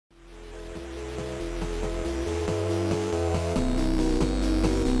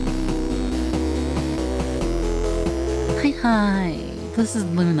Hi, this is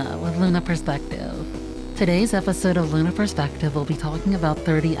Luna with Luna Perspective. Today's episode of Luna Perspective will be talking about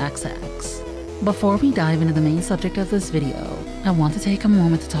 30XX. Before we dive into the main subject of this video, I want to take a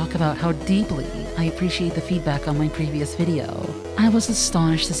moment to talk about how deeply I appreciate the feedback on my previous video. I was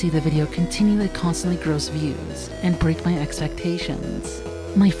astonished to see the video continue to constantly gross views and break my expectations.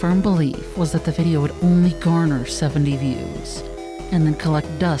 My firm belief was that the video would only garner 70 views, and then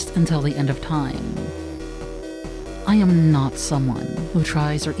collect dust until the end of time. I am not someone who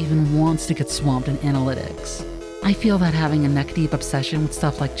tries or even wants to get swamped in analytics. I feel that having a neck-deep obsession with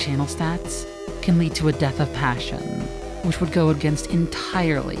stuff like channel stats can lead to a death of passion, which would go against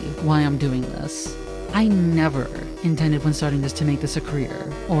entirely why I'm doing this. I never intended when starting this to make this a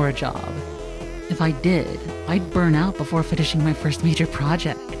career or a job. If I did, I'd burn out before finishing my first major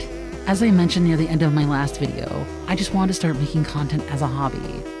project. As I mentioned near the end of my last video, I just wanted to start making content as a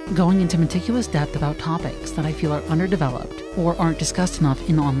hobby, going into meticulous depth about topics that I feel are underdeveloped or aren't discussed enough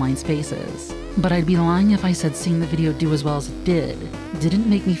in online spaces. But I'd be lying if I said seeing the video do as well as it didn't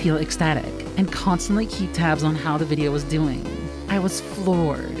make me feel ecstatic and constantly keep tabs on how the video was doing. I was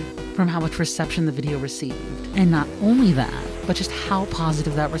floored from how much reception the video received, and not only that, but just how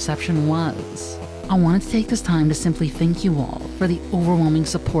positive that reception was. I wanted to take this time to simply thank you all for the overwhelming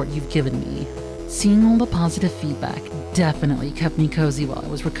support you've given me. Seeing all the positive feedback definitely kept me cozy while I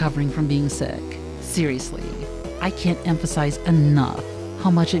was recovering from being sick. Seriously, I can't emphasize enough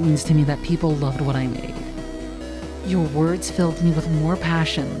how much it means to me that people loved what I made. Your words filled me with more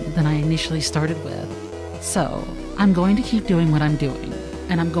passion than I initially started with. So, I'm going to keep doing what I'm doing,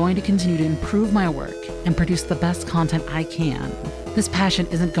 and I'm going to continue to improve my work and produce the best content I can. This passion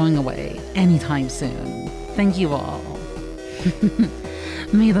isn't going away anytime soon. Thank you all.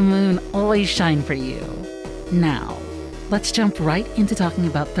 May the moon always shine for you. Now, let's jump right into talking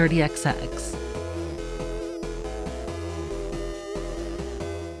about 30XX.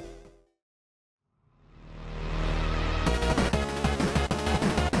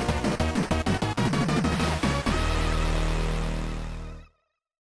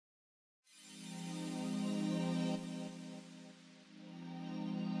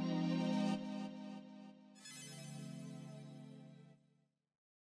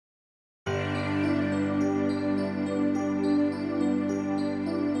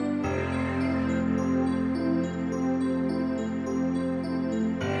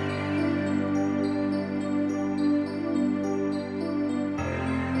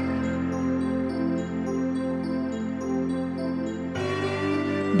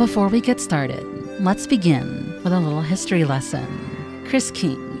 Before we get started, let's begin with a little history lesson. Chris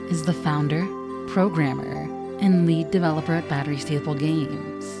King is the founder, programmer, and lead developer at Battery Staple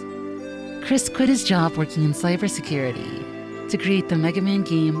Games. Chris quit his job working in cybersecurity to create the Mega Man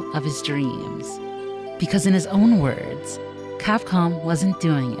game of his dreams, because in his own words, Capcom wasn't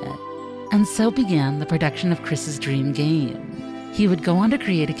doing it, and so began the production of Chris's dream game. He would go on to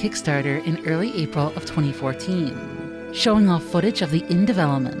create a Kickstarter in early April of 2014, showing off footage of the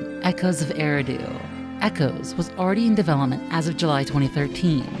in-development Echoes of Eridu. Echoes was already in development as of July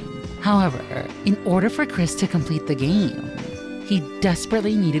 2013. However, in order for Chris to complete the game, he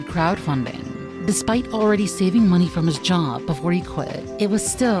desperately needed crowdfunding. Despite already saving money from his job before he quit, it was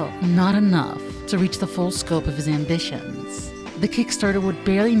still not enough to reach the full scope of his ambitions. The Kickstarter would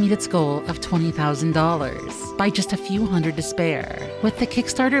barely meet its goal of $20,000 by just a few hundred to spare. With the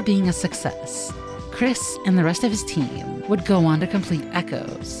Kickstarter being a success, Chris and the rest of his team would go on to complete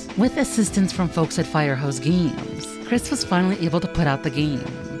Echoes. With assistance from folks at Firehose Games, Chris was finally able to put out the game.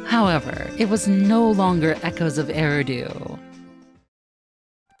 However, it was no longer Echoes of Eridu.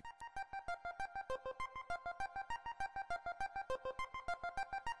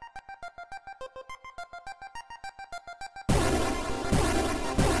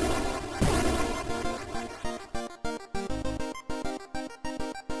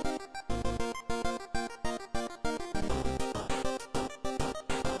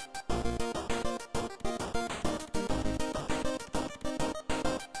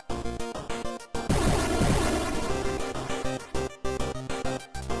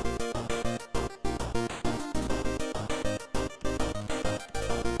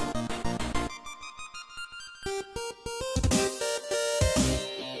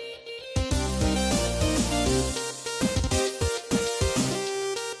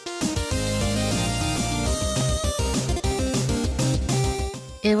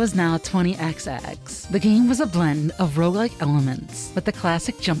 It was now 20XX. The game was a blend of roguelike elements with the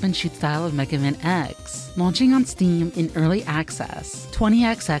classic jump and shoot style of Mega Man X. Launching on Steam in early access,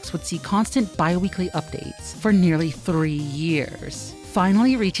 20XX would see constant bi-weekly updates for nearly 3 years.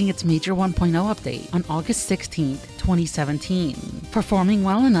 finally reaching its major 1.0 update on August 16, 2017, performing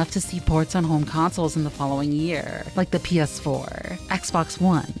well enough to see ports on home consoles in the following year, like the PS4, Xbox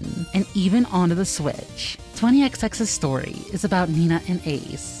One, and even onto the Switch. 20XX's story is about Nina and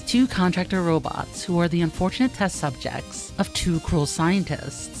Ace, two contractor robots who are the unfortunate test subjects of two cruel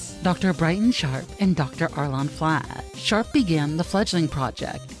scientists, Dr. Brighton Sharp and Dr. Arlon Flatt. Sharp began the fledgling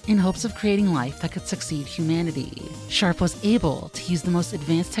project in hopes of creating life that could succeed humanity. Sharp was able to use the most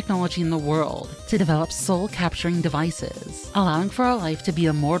advanced technology in the world to develop soul-capturing devices, allowing for our life to be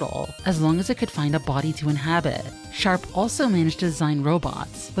immortal as long as it could find a body to inhabit. Sharp also managed to design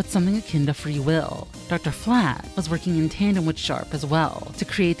robots with something akin to free will. Dr. Flatt was working in tandem with Sharp as well to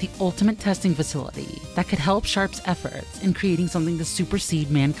create the ultimate testing facility that could help Sharp's efforts in creating something to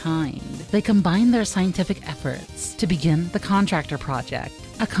supersede mankind. They combined their scientific efforts to begin the Contractor Project,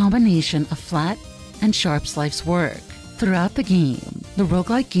 a combination of Flatt and Sharp's life's work. Throughout the game, the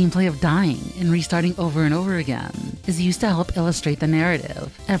roguelike gameplay of dying and restarting over and over again is used to help illustrate the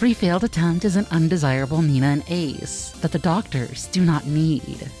narrative. Every failed attempt is an undesirable Nina and Ace that the doctors do not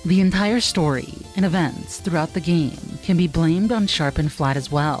need. The entire story and events throughout the game can be blamed on Sharp and Flatt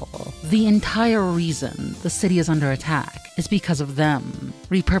as well. The entire reason the city is under attack is because of them,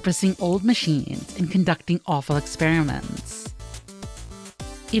 repurposing old machines and conducting awful experiments.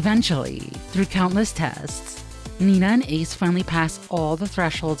 Eventually, through countless tests, Nina and Ace finally pass all the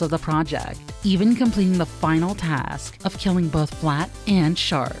thresholds of the project, even completing the final task of killing both Flatt and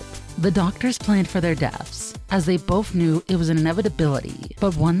Sharp. The doctors planned for their deaths, as they both knew it was an inevitability,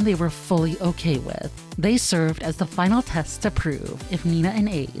 but one they were fully okay with. They served as the final test to prove if Nina and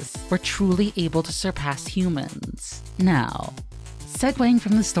Ace were truly able to surpass humans. Now, segueing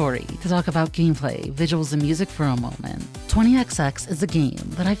from the story to talk about gameplay, visuals, and music for a moment, 20XX is a game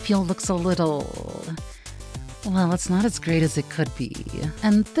that I feel looks a little... well, it's not as great as it could be.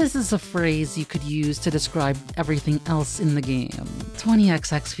 And this is a phrase you could use to describe everything else in the game.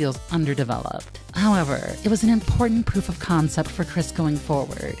 20XX feels underdeveloped. However, it was an important proof of concept for Chris going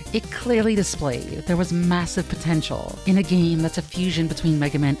forward. It clearly displayed there was massive potential in a game that's a fusion between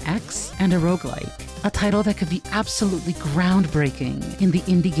Mega Man X and a roguelike, a title that could be absolutely groundbreaking in the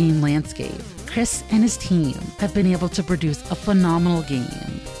indie game landscape. Chris and his team have been able to produce a phenomenal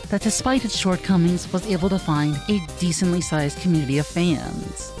game that, despite its shortcomings, was able to find a decently sized community of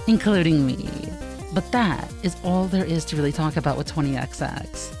fans, including me. But that is all there is to really talk about with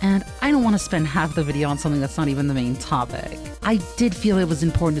 20XX, and I don't want to spend half the video on something that's not even the main topic. I did feel it was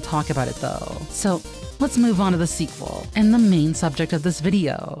important to talk about it though, so let's move on to the sequel, and the main subject of this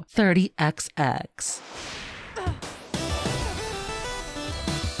video, 30XX.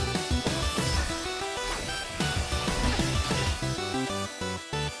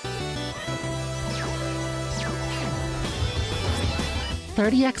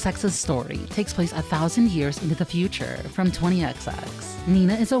 30XX's story takes place 1,000 years into the future from 20XX.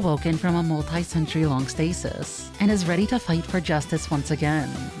 Nina is awoken from a multi-century long stasis and is ready to fight for justice once again.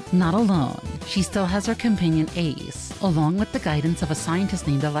 Not alone, she still has her companion Ace, along with the guidance of a scientist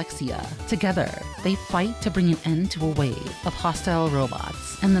named Alexia. Together, they fight to bring an end to a wave of hostile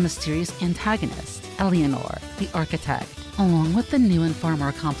robots and the mysterious antagonist, Eleanor, the architect. Along with the new and far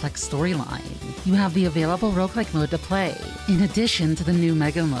more complex storyline, you have the available roguelike mode to play, in addition to the new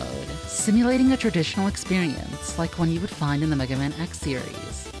Mega mode, simulating a traditional experience like one you would find in the Mega Man X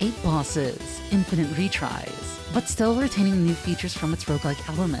series. 8 bosses, infinite retries, but still retaining new features from its roguelike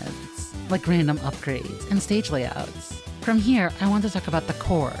elements, like random upgrades and stage layouts. From here, I want to talk about the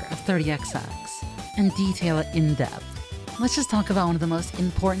core of 30XX and detail it in depth. Let's just talk about one of the most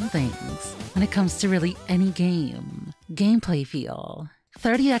important things when it comes to really any game: gameplay feel.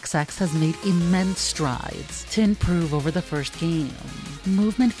 30XX has made immense strides to improve over the first game.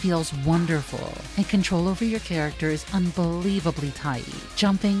 Movement feels wonderful, and control over your character is unbelievably tight.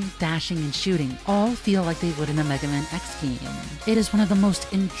 Jumping, dashing, and shooting all feel like they would in a Mega Man X game. It is one of the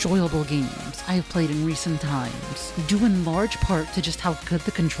most enjoyable games I have played in recent times, due in large part to just how good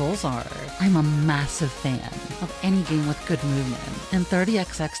the controls are. I'm a massive fan of any game with good movement, and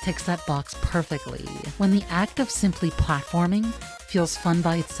 30XX ticks that box perfectly. When the act of simply platforming feels fun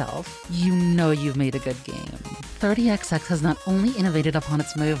by itself, you know you've made a good game. 30XX has not only innovated upon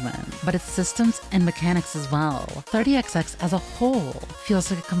its movement, but its systems and mechanics as well. 30XX as a whole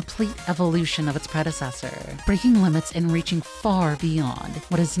feels like a complete evolution of its predecessor, breaking limits and reaching far beyond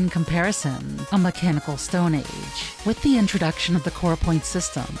what is in comparison a mechanical Stone Age. With the introduction of the core point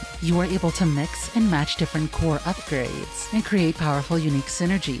system, you are able to mix and match different core upgrades and create powerful unique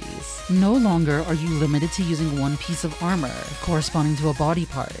synergies. No longer are you limited to using one piece of armor corresponding to a body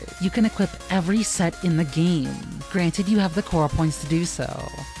part. You can equip every set in the game granted you have the core points to do so.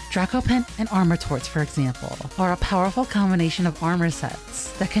 Dracopent and Armor Torts, for example, are a powerful combination of armor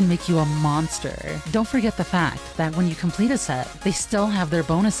sets that can make you a monster. Don't forget the fact that when you complete a set, they still have their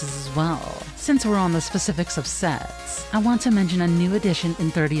bonuses as well. Since we're on the specifics of sets, I want to mention a new addition in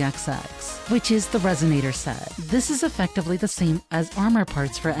 30XX, which is the Resonator set. This is effectively the same as armor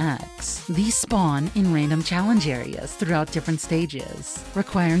parts for X. These spawn in random challenge areas throughout different stages,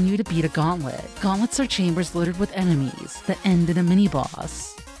 requiring you to beat a gauntlet. Gauntlets are chambers loaded with enemies that end in a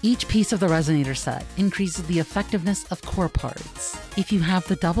mini-boss. Each piece of the Resonator set increases the effectiveness of core parts. If you have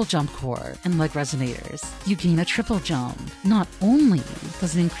the double jump core and leg resonators, you gain a triple jump. Not only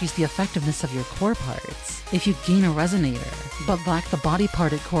does it increase the effectiveness of your core parts, if you gain a resonator, but lack the body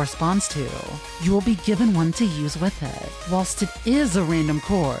part it corresponds to, you will be given one to use with it. Whilst it is a random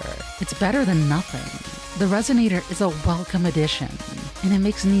core, it's better than nothing. The Resonator is a welcome addition, and it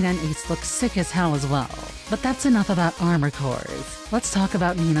makes Nina and Ace look sick as hell as well. But that's enough about armor cores. Let's talk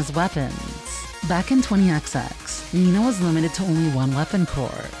about Nina's weapons. Back in 20XX, Nina was limited to only one weapon core.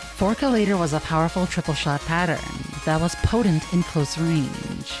 Forculator was a powerful triple shot pattern that was potent in close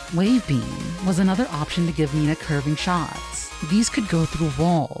range. Wave Beam was another option to give Nina curving shots. These could go through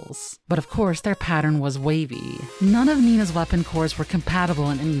walls, but of course their pattern was wavy. None of Nina's weapon cores were compatible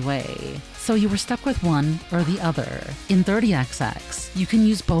in any way, so you were stuck with one or the other. In 30XX, you can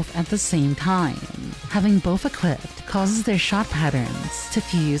use both at the same time. Having both equipped causes their shot patterns to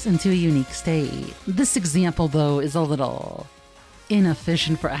fuse into a unique state. This example, though, is a little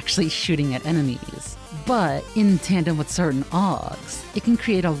inefficient for actually shooting at enemies, but in tandem with certain AUGs, it can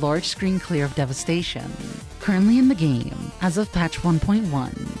create a large screen clear of devastation. Currently in the game, as of patch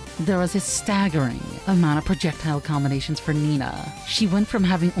 1.1, there was a staggering amount of projectile combinations for Nina. She went from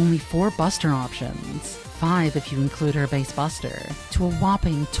having only 4 buster options, 5 if you include her base buster, to a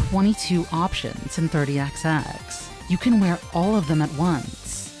whopping 22 options in 30XX. You can wear all of them at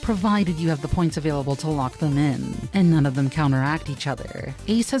once, provided you have the points available to lock them in, and none of them counteract each other.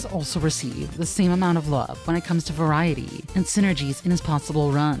 Ace has also received the same amount of love when it comes to variety and synergies in his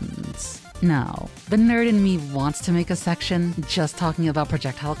possible runs. Now, the nerd in me wants to make a section just talking about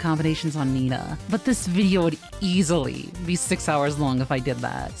projectile combinations on Nina, but this video would easily be 6 hours long if I did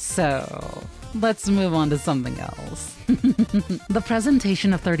that, so let's move on to something else. The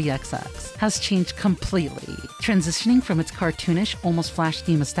presentation of 30XX has changed completely, transitioning from its cartoonish, almost flash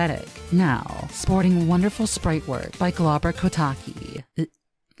game aesthetic, now sporting wonderful sprite work by Glauber Kotaki.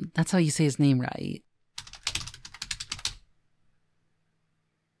 That's how you say his name, right?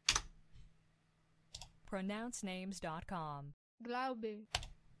 pronouncenames.com. Glauber.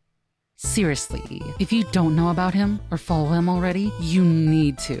 Seriously, if you don't know about him or follow him already, you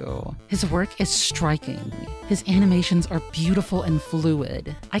need to. His work is striking. His animations are beautiful and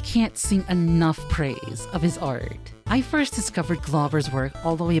fluid. I can't sing enough praise of his art. I first discovered Glauber's work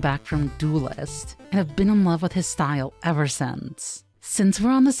all the way back from Duelist, and have been in love with his style ever since. Since we're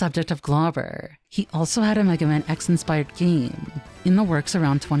on the subject of Glauber, he also had a Mega Man X-inspired game in the works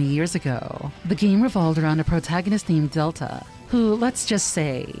around 20 years ago. The game revolved around a protagonist named Delta, who, let's just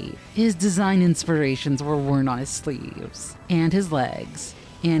say, his design inspirations were worn on his sleeves, and his legs,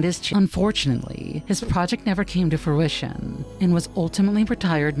 and his chin. Unfortunately, his project never came to fruition, and was ultimately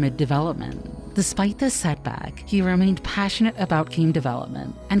retired mid-development. Despite this setback, he remained passionate about game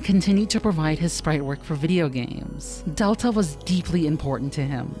development and continued to provide his sprite work for video games. Delta was deeply important to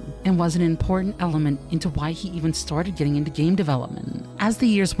him and was an important element into why he even started getting into game development. As the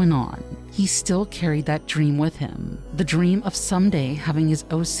years went on, he still carried that dream with him, the dream of someday having his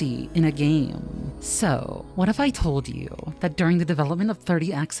OC in a game. So, what if I told you that during the development of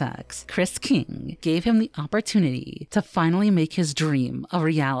 30XX, Chris King gave him the opportunity to finally make his dream a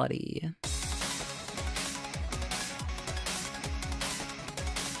reality?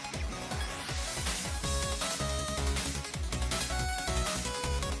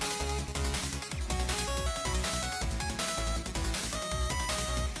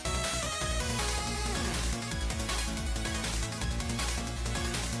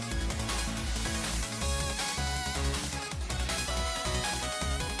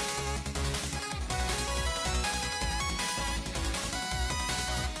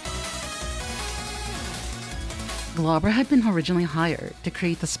 Glauber had been originally hired to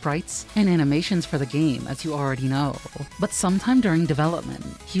create the sprites and animations for the game, as you already know, but sometime during development,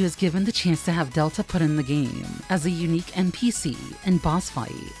 he was given the chance to have Delta put in the game as a unique NPC and boss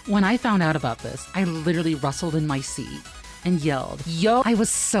fight. When I found out about this, I literally rustled in my seat and yelled, "Yo!" I was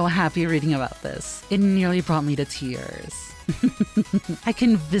so happy reading about this. It nearly brought me to tears. I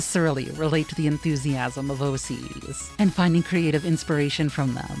can viscerally relate to the enthusiasm of OCs and finding creative inspiration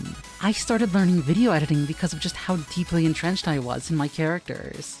from them. I started learning video editing because of just how deeply entrenched I was in my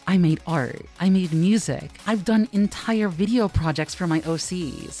characters. I made art, I made music, I've done entire video projects for my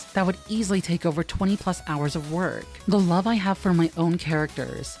OCs that would easily take over 20+ hours of work. The love I have for my own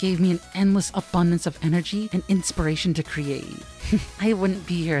characters gave me an endless abundance of energy and inspiration to create. I wouldn't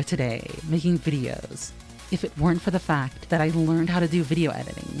be here today making videos if it weren't for the fact that I learned how to do video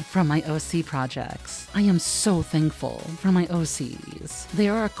editing from my OC projects. I am so thankful for my OCs. They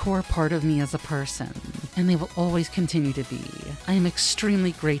are a core part of me as a person, and they will always continue to be. I am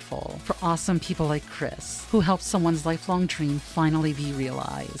extremely grateful for awesome people like Chris, who helped someone's lifelong dream finally be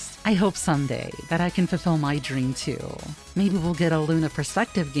realized. I hope someday that I can fulfill my dream too. Maybe we'll get a Luna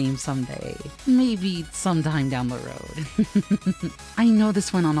Perspective game someday. Maybe sometime down the road. I know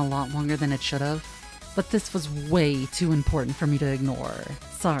this went on a lot longer than it should have, but this was way too important for me to ignore.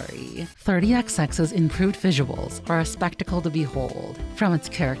 Sorry. 30xx's improved visuals are a spectacle to behold, from its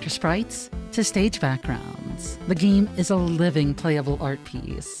character sprites to stage backgrounds. The game is a living playable art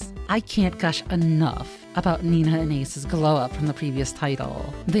piece. I can't gush enough about Nina and Ace's glow up from the previous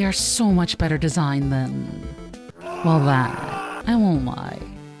title. They are so much better designed than... well, that. I won't lie.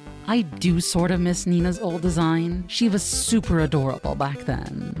 I do sort of miss Nina's old design. She was super adorable back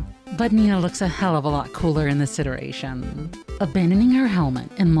then. But Nina looks a hell of a lot cooler in this iteration. Abandoning her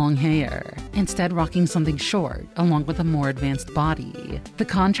helmet and long hair, instead rocking something short along with a more advanced body. The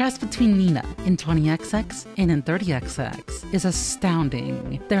contrast between Nina in 20xx and in 30xx is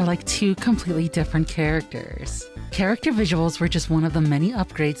astounding. They're like two completely different characters. Character visuals were just one of the many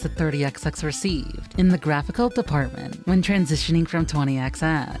upgrades that 30xx received in the graphical department when transitioning from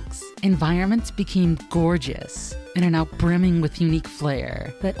 20xx. Environments became gorgeous and are now brimming with unique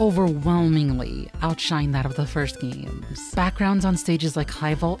flair that overwhelmingly outshine that of the first games. Backgrounds on stages like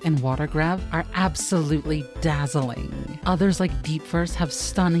High Vault and Water Grab are absolutely dazzling. Others like Deep Verse have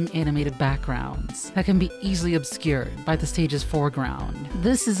stunning animated backgrounds that can be easily obscured by the stage's foreground.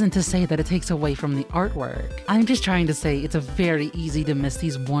 This isn't to say that it takes away from the artwork. I'm just trying to say it's very easy to miss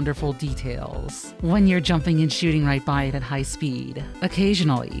these wonderful details when you're jumping and shooting right by it at high speed.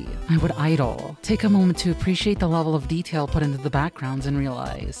 Occasionally, I would idle, take a moment to appreciate the level of detail put into the backgrounds and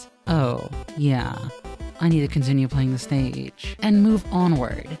realize, oh, yeah, I need to continue playing the stage, and move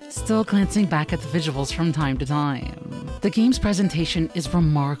onward, still glancing back at the visuals from time to time. The game's presentation is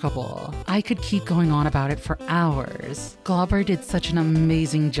remarkable. I could keep going on about it for hours. Glauber did such an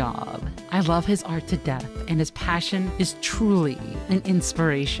amazing job. I love his art to death, and his passion is truly an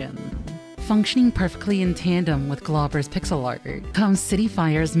inspiration. Functioning perfectly in tandem with Glauber's pixel art comes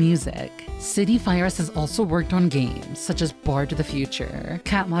CityFires' music. CityFires has also worked on games such as Bar to the Future,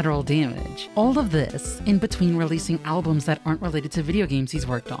 Cat Lateral Damage, all of this in between releasing albums that aren't related to video games he's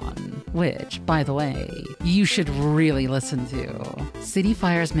worked on, which, by the way, you should really listen to.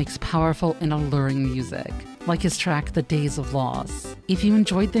 CityFires makes powerful and alluring music, like his track The Days of Loss. If you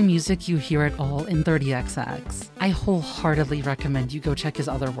enjoyed the music you hear at all in 30xx, I wholeheartedly recommend you go check his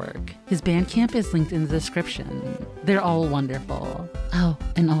other work. His Bandcamp is linked in the description. They're all wonderful. Oh,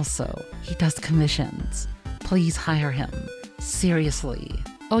 and also, he does commissions. Please hire him. Seriously.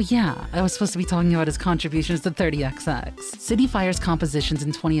 Oh yeah, I was supposed to be talking about his contributions to 30xx. CityFires' compositions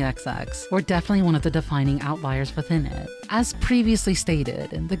in 20xx were definitely one of the defining outliers within it. As previously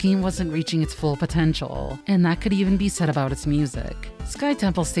stated, the game wasn't reaching its full potential, and that could even be said about its music. Sky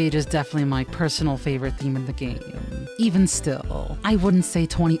Temple Stage is definitely my personal favorite theme in the game. Even still, I wouldn't say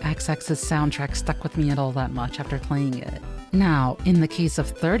 20xx's soundtrack stuck with me at all that much after playing it. Now, in the case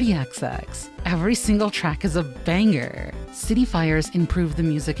of 30xx, every single track is a banger. CityFires improved the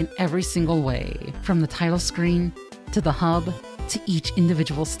music in every single way, from the title screen, to the hub, to each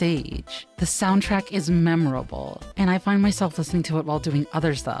individual stage. The soundtrack is memorable, and I find myself listening to it while doing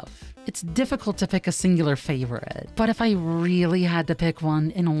other stuff. It's difficult to pick a singular favorite, but if I really had to pick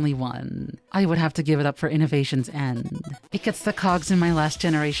one and only one, I would have to give it up for Innovation's End. It gets the cogs in my last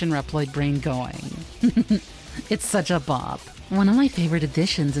generation Reploid brain going. It's such a bop. One of my favorite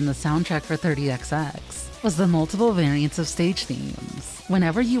additions in the soundtrack for 30xx was the multiple variants of stage themes.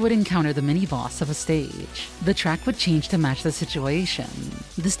 Whenever you would encounter the mini-boss of a stage, the track would change to match the situation.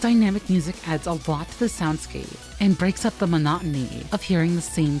 This dynamic music adds a lot to the soundscape and breaks up the monotony of hearing the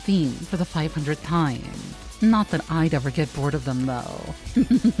same theme for the 500th time. Not that I'd ever get bored of them, though.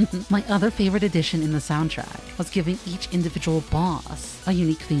 My other favorite addition in the soundtrack was giving each individual boss a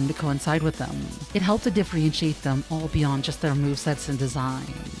unique theme to coincide with them. It helped to differentiate them all beyond just their movesets and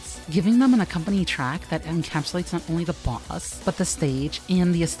designs, giving them an accompanying track that encapsulates not only the boss, but the stage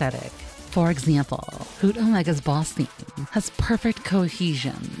and the aesthetic. For example, Hoot Omega's boss theme has perfect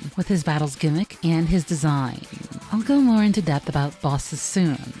cohesion with his battle's gimmick and his design. I'll go more into depth about bosses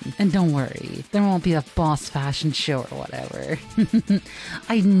soon, and don't worry, there won't be a boss fashion show or whatever.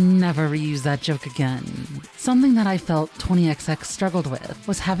 I'd never reuse that joke again. Something that I felt 20XX struggled with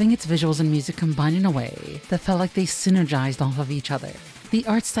was having its visuals and music combined in a way that felt like they synergized off of each other. The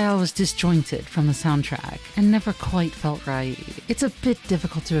art style was disjointed from the soundtrack and never quite felt right. It's a bit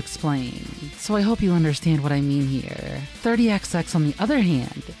difficult to explain, so I hope you understand what I mean here. 30XX, on the other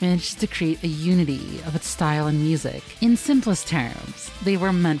hand, managed to create a unity of its style and music. In simplest terms, they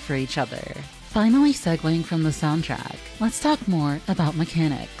were meant for each other. Finally segueing from the soundtrack, let's talk more about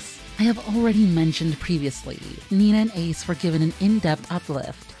mechanics. I have already mentioned previously, Nina and Ace were given an in-depth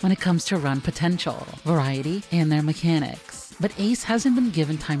uplift when it comes to run potential, variety, and their mechanics. But Ace hasn't been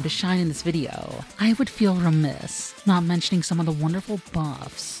given time to shine in this video. I would feel remiss not mentioning some of the wonderful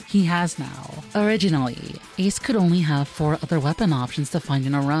buffs he has now. Originally, Ace could only have 4 other weapon options to find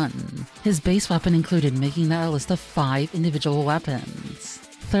in a run. His base weapon included making that a list of 5 individual weapons.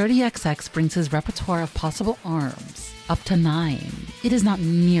 30XX brings his repertoire of possible arms up to 9. It is not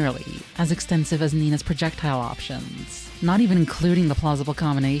nearly as extensive as Nina's projectile options, not even including the plausible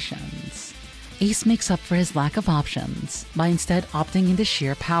combinations. Ace makes up for his lack of options by instead opting into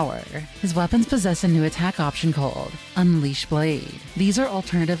sheer power. His weapons possess a new attack option called Unleash Blade. These are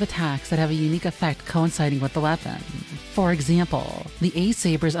alternative attacks that have a unique effect coinciding with the weapon. For example, the Ace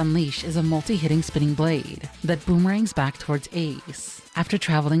Saber's Unleash is a multi-hitting spinning blade that boomerangs back towards Ace after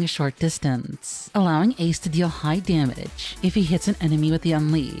traveling a short distance, allowing Ace to deal high damage if he hits an enemy with the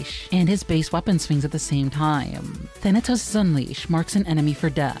Unleash and his base weapon swings at the same time. Thanatos' Unleash marks an enemy for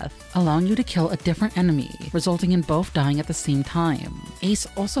death, allowing you to kill a different enemy, resulting in both dying at the same time. Ace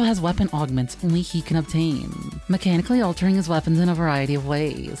also has weapon augments only he can obtain, mechanically altering his weapons in a variety of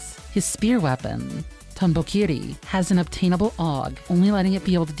ways. His spear weapon, Tanbokiri, has an obtainable aug, only letting it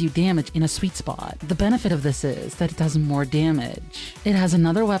be able to do damage in a sweet spot. The benefit of this is that it does more damage. It has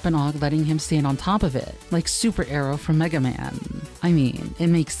another weapon aug letting him stand on top of it, like Super Arrow from Mega Man. I mean, it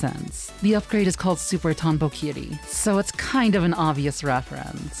makes sense. The upgrade is called Super Tanbokiri, so it's kind of an obvious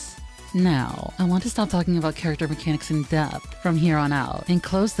reference. Now, I want to stop talking about character mechanics in depth from here on out and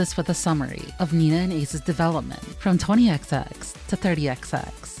close this with a summary of Nina and Ace's development from 20XX to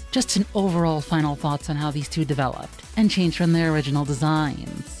 30XX. Just an overall final thoughts on how these two developed and changed from their original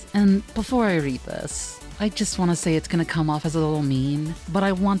designs. And before I read this, I just want to say it's going to come off as a little mean, but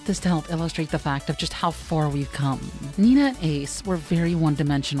I want this to help illustrate the fact of just how far we've come. Nina and Ace were very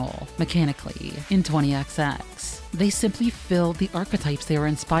one-dimensional, mechanically, in 20XX. They simply filled the archetypes they were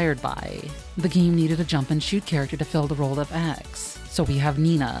inspired by. The game needed a jump and shoot character to fill the role of X, so we have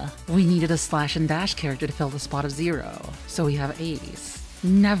Nina. We needed a slash and dash character to fill the spot of Zero, so we have Ace.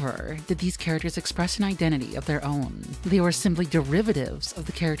 Never did these characters express an identity of their own. They were simply derivatives of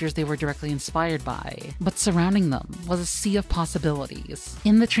the characters they were directly inspired by, but surrounding them was a sea of possibilities.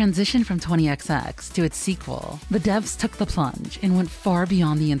 In the transition from 20XX to its sequel, the devs took the plunge and went far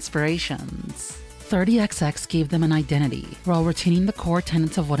beyond the inspirations. 30XX gave them an identity, while retaining the core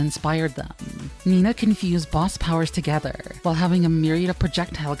tenets of what inspired them. Nina can fuse boss powers together, while having a myriad of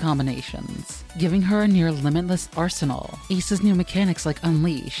projectile combinations, giving her a near limitless arsenal. Ace's new mechanics like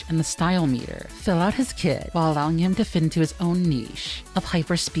Unleash and the Style Meter fill out his kit, while allowing him to fit into his own niche of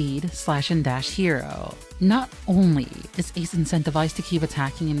hyperspeed slash and dash hero. Not only is Ace incentivized to keep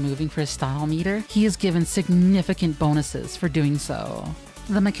attacking and moving for his Style Meter, he is given significant bonuses for doing so.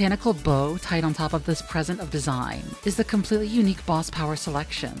 The mechanical bow tied on top of this present of design is the completely unique boss power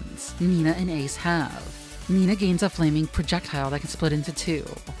selections Nina and Ace have. Nina gains a flaming projectile that can split into 2,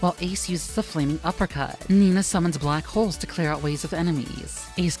 while Ace uses a flaming uppercut. Nina summons black holes to clear out waves of enemies.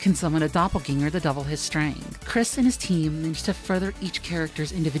 Ace can summon a doppelganger to double his strength. Chris and his team managed to further each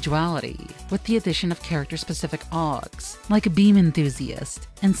character's individuality with the addition of character-specific augs, like Beam Enthusiast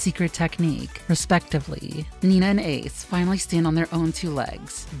and Secret Technique, respectively. Nina and Ace finally stand on their own 2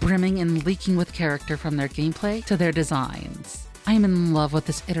 legs, brimming and leaking with character from their gameplay to their designs. I am in love with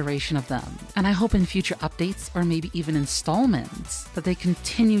this iteration of them, and I hope in future updates or maybe even installments that they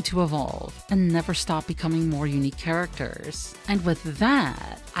continue to evolve and never stop becoming more unique characters. And with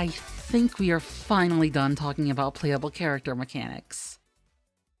that, I think we are finally done talking about playable character mechanics.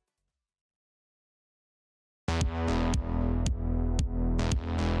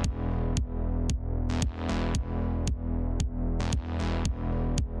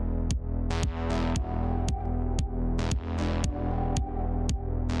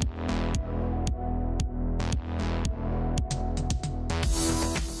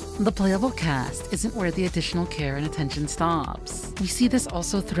 The playable cast isn't where the additional care and attention stops. We see this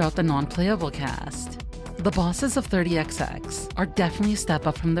also throughout the non-playable cast. The bosses of 30XX are definitely a step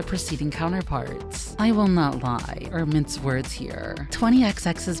up from their preceding counterparts. I will not lie or mince words here.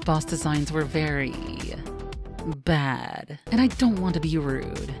 20XX's boss designs were very bad. And I don't want to be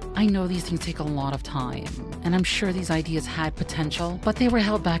rude. I know these things take a lot of time, and I'm sure these ideas had potential, but they were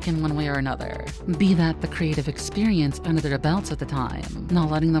held back in one way or another. Be that the creative experience under their belts at the time,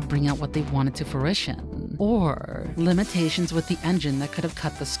 not letting them bring out what they wanted to fruition, or limitations with the engine that could have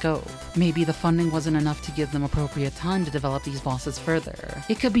cut the scope. Maybe the funding wasn't enough to give them appropriate time to develop these bosses further.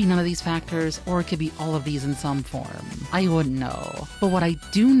 It could be none of these factors, or it could be all of these in some form. I wouldn't know. But what I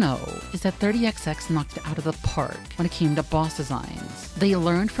do know is that 30XX knocked it out of the park when it came to boss designs. They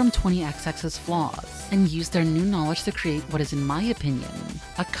learned from 20XX's flaws and used their new knowledge to create what is, in my opinion,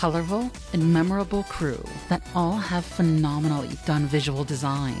 a colorful and memorable crew that all have phenomenally done visual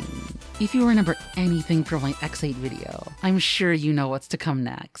design. If you remember anything from my X8 video, I'm sure you know what's to come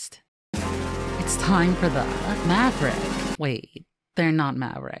next. It's time for the Maverick. Wait, they're not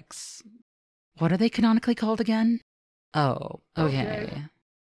Mavericks. What are they canonically called again? Oh, okay.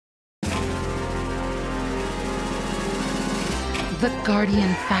 The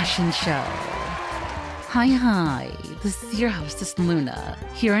Guardian Fashion Show. Hi, this is your hostess Luna,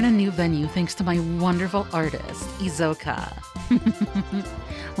 here in a new venue thanks to my wonderful artist, Izoka.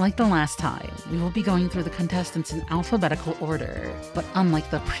 Like the last time, we will be going through the contestants in alphabetical order, but unlike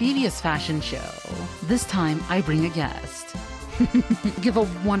the previous fashion show, this time I bring a guest. Give a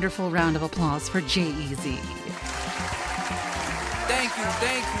wonderful round of applause for J-Eazy. Thank you.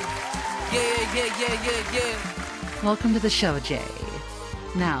 Yeah. Welcome to the show, Jay.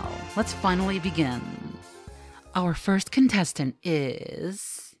 Now, let's finally begin. Our first contestant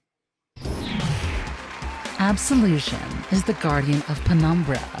is... Absolution is the guardian of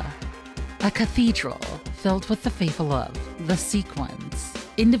Penumbra, a cathedral filled with the faithful of the Sequence,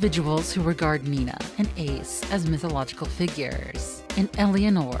 individuals who regard Nina and Ace as mythological figures, and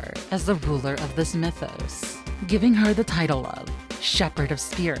Eleanor as the ruler of this mythos, giving her the title of Shepherd of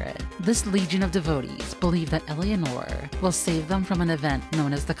Spirit. This legion of devotees believe that Eleanor will save them from an event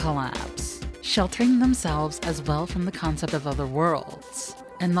known as the Collapse, sheltering themselves as well from the concept of other worlds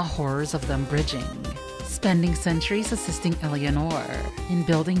and the horrors of them bridging, spending centuries assisting Eleanor in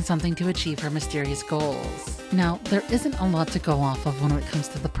building something to achieve her mysterious goals. Now, there isn't a lot to go off of when it comes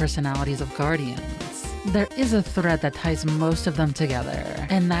to the personalities of Guardians. There is a thread that ties most of them together,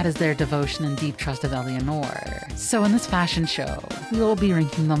 and that is their devotion and deep trust of Eleanor. So in this fashion show, we will be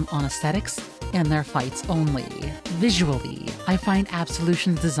ranking them on aesthetics and their fights only. Visually, I find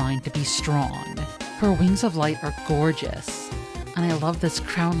Absolution's design to be strong. Her wings of light are gorgeous, and I love this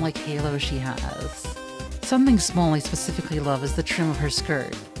crown-like halo she has. Something small I specifically love is the trim of her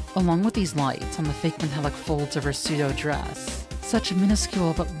skirt, along with these lights on the fake metallic folds of her pseudo dress. Such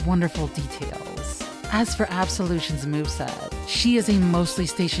minuscule but wonderful details. As for Absolution's moveset, she is a mostly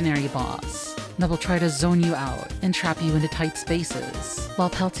stationary boss that will try to zone you out and trap you into tight spaces while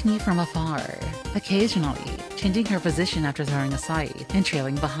pelting you from afar, occasionally changing her position after throwing a sight and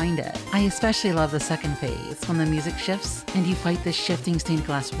trailing behind it. I especially love the second phase when the music shifts and you fight this shifting stained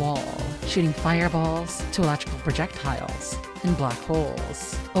glass wall, shooting fireballs to electrical projectiles and black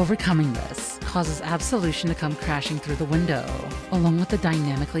holes. Overcoming this causes Absolution to come crashing through the window, along with the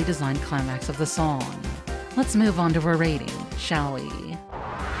dynamically designed climax of the song. Let's move on to her rating, shall we?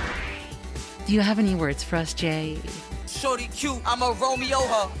 Do you have any words for us, Jay? Shorty cute, I'ma Romeo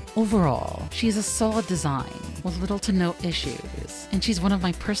her. Overall, she is a solid design with little to no issues, and she's one of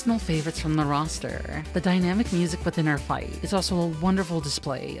my personal favorites from the roster. The dynamic music within her fight is also a wonderful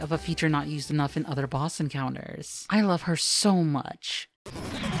display of a feature not used enough in other boss encounters. I love her so much.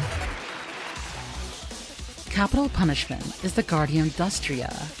 Capital Punishment is the Guardian Industria,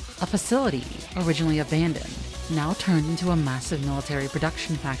 a facility originally abandoned, now turned into a massive military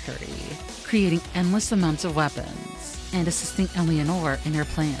production factory, creating endless amounts of weapons and assisting Eleanor in her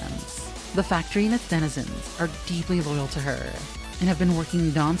plans. The factory and its denizens are deeply loyal to her and have been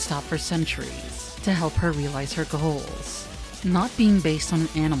working non-stop for centuries to help her realize her goals. Not being based on an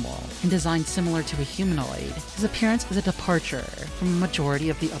animal and designed similar to a humanoid, his appearance is a departure from a majority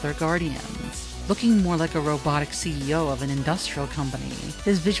of the other Guardians. Looking more like a robotic CEO of an industrial company,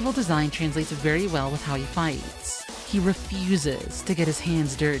 his visual design translates very well with how he fights. He refuses to get his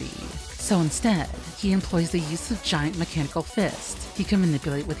hands dirty, so instead, he employs the use of giant mechanical fists he can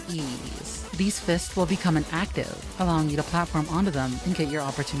manipulate with ease. These fists will become inactive, allowing you to platform onto them and get your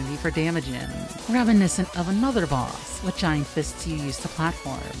opportunity for damage in, reminiscent of another boss with giant fists you use to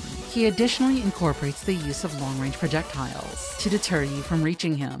platform. He additionally incorporates the use of long-range projectiles to deter you from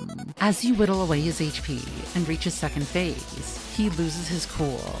reaching him. As you whittle away his HP and reach his second phase, he loses his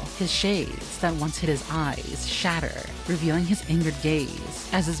cool. His shades that once hid his eyes shatter, revealing his angered gaze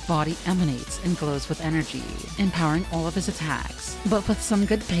as his body emanates and glows with energy, empowering all of his attacks. But with some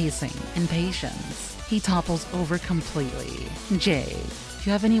good pacing and patience, he topples over completely. Jay, do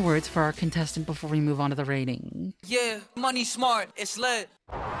you have any words for our contestant before we move on to the rating? Yeah, money smart, it's lit.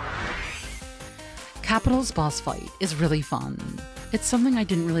 Capital's boss fight is really fun. It's something I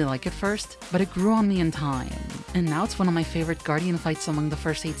didn't really like at first, but it grew on me in time, and now it's one of my favorite Guardian fights among the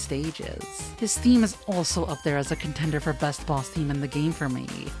first 8 stages. His theme is also up there as a contender for best boss theme in the game for me.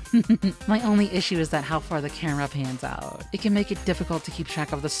 My only issue is that how far the camera pans out. It can make it difficult to keep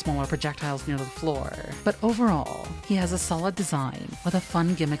track of the smaller projectiles near the floor, but overall, he has a solid design with a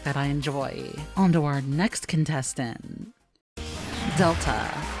fun gimmick that I enjoy. On to our next contestant,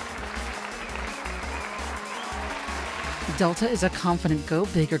 Delta. Delta is a confident go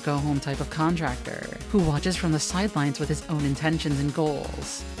big or go home type of contractor who watches from the sidelines with his own intentions and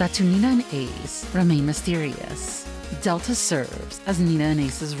goals that to Nina and Ace remain mysterious. Delta serves as Nina and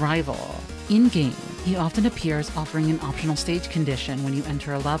Ace's rival. In-game, he often appears offering an optional stage condition when you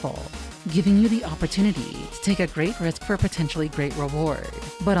enter a level, giving you the opportunity to take a great risk for a potentially great reward.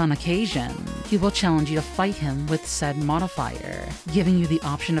 But on occasion, he will challenge you to fight him with said modifier, giving you the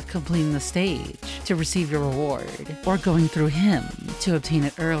option of completing the stage to receive your reward, or going through him to obtain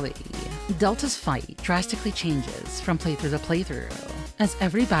it early. Delta's fight drastically changes from playthrough to playthrough, as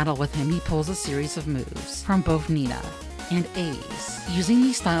every battle with him he pulls a series of moves from both Nina and Ace, using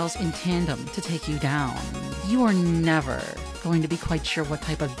these styles in tandem to take you down. You are never going to be quite sure what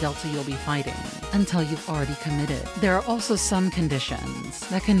type of Delta you'll be fighting until you've already committed. There are also some conditions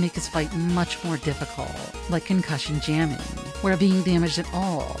that can make his fight much more difficult, like concussion jamming, where being damaged at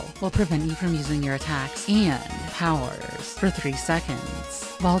all will prevent you from using your attacks and powers for 3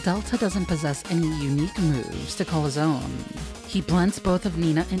 seconds. While Delta doesn't possess any unique moves to call his own, he blends both of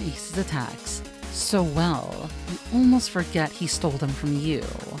Nina and Ace's attacks so well, you almost forget he stole them from you.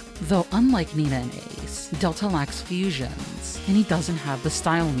 Though unlike Nina and Ace, Delta lacks fusions, and he doesn't have the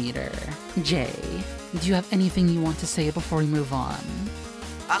style meter. Jay, do you have anything you want to say before we move on?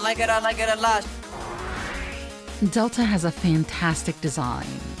 I like it a lot. Delta has a fantastic design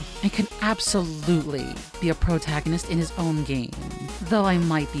and can absolutely be a protagonist in his own game, though I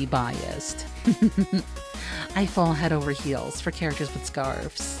might be biased. I fall head over heels for characters with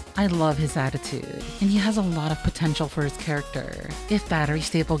scarves. I love his attitude, and he has a lot of potential for his character if Battery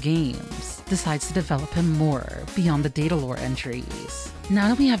Staple Games decides to develop him more beyond the data lore entries. Now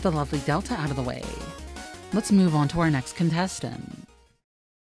that we have the lovely Delta out of the way, let's move on to our next contestant.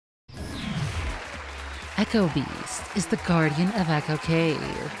 Echo Beast is the guardian of Echo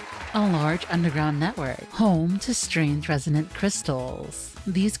Cave, a large underground network home to strange resonant crystals.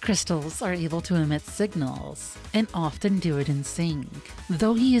 These crystals are able to emit signals, and often do it in sync.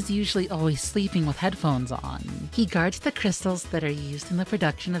 Though he is usually always sleeping with headphones on, he guards the crystals that are used in the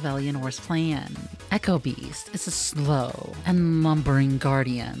production of Eleanor's plan. Echo Beast is a slow and lumbering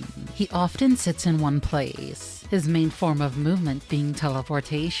guardian. He often sits in one place, his main form of movement being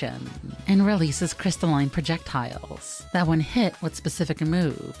teleportation, and releases crystalline projectiles that when hit with specific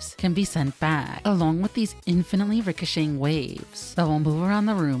moves can be sent back, along with these infinitely ricocheting waves that will move around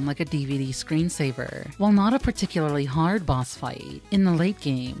the room like a DVD screensaver. While not a particularly hard boss fight, in the late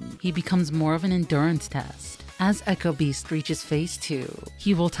game, he becomes more of an endurance test. As Echo Beast reaches phase 2,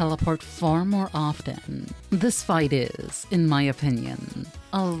 he will teleport far more often. This fight is, in my opinion,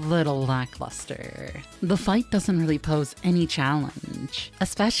 a little lackluster. The fight doesn't really pose any challenge,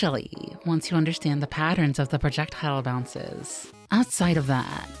 especially once you understand the patterns of the projectile bounces. Outside of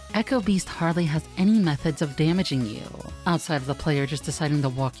that, Echo Beast hardly has any methods of damaging you, outside of the player just deciding to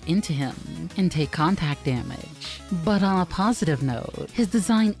walk into him and take contact damage. But on a positive note, his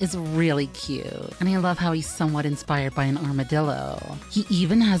design is really cute, and I love how he's somewhat inspired by an armadillo. He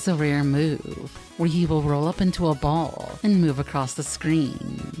even has a rare move, where he will roll up into a ball and move across the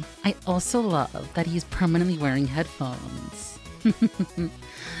screen. I also love that he's permanently wearing headphones.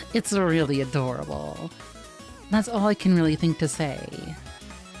 It's really adorable. That's all I can really think to say.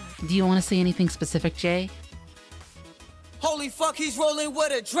 Do you want to say anything specific, Jay? Holy fuck, he's rolling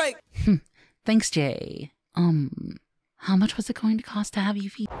with a Drake. Thanks, Jay. How much was it going to cost to have you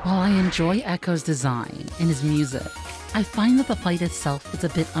feed? While I enjoy Echo's design and his music, I find that the fight itself is a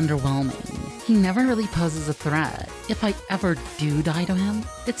bit underwhelming. He never really poses a threat. If I ever do die to him,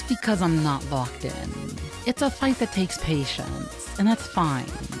 it's because I'm not locked in. It's a fight that takes patience, and that's fine.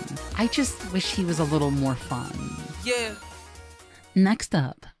 I just wish he was a little more fun. Yeah. Next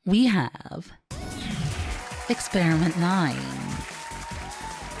up, we have Experiment 9.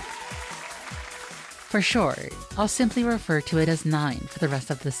 For short, I'll simply refer to it as 9 for the rest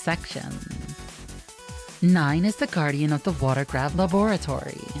of this section. 9 is the guardian of the water grav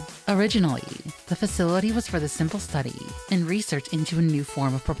laboratory. Originally, the facility was for the simple study and research into a new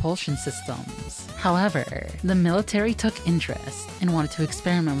form of propulsion systems. However, the military took interest and wanted to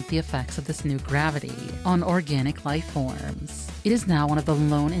experiment with the effects of this new gravity on organic life forms. It is now one of the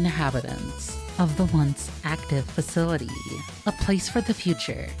lone inhabitants of the once active facility, a place for the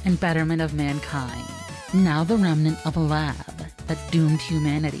future and betterment of mankind. Now the remnant of a lab that doomed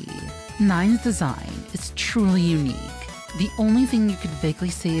humanity. 9's design is truly unique. The only thing you could vaguely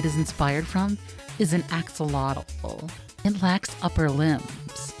say it is inspired from is an axolotl. It lacks upper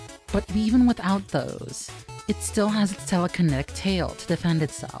limbs, but even without those, it still has its telekinetic tail to defend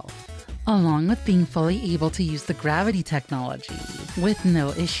itself, along with being fully able to use the gravity technology with no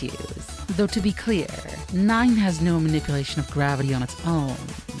issues. Though to be clear, 9 has no manipulation of gravity on its own.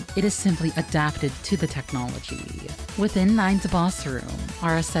 It is simply adapted to the technology. Within 9's boss room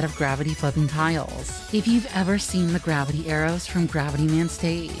are a set of gravity flipping tiles. If you've ever seen the gravity arrows from Gravity Man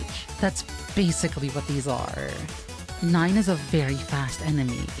stage, that's basically what these are. 9 is a very fast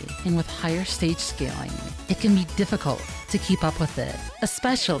enemy, and with higher stage scaling, it can be difficult to keep up with it,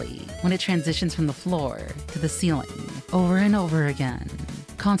 especially when it transitions from the floor to the ceiling over and over again,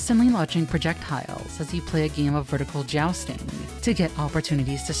 constantly launching projectiles as you play a game of vertical jousting to get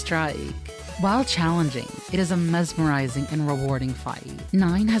opportunities to strike. While challenging, it is a mesmerizing and rewarding fight.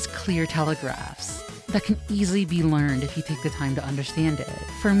 9 has clear telegraphs that can easily be learned if you take the time to understand it.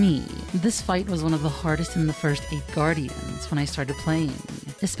 For me, this fight was one of the hardest in the first 8 Guardians when I started playing,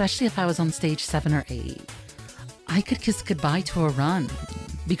 especially if I was on stage 7 or 8. I could kiss goodbye to a run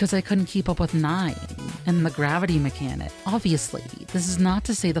because I couldn't keep up with 9 and the gravity mechanic. Obviously, this is not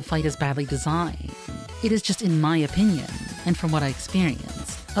to say the fight is badly designed. It is just, in my opinion, and from what I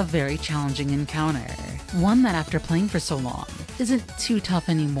experienced, a very challenging encounter. One that after playing for so long, isn't too tough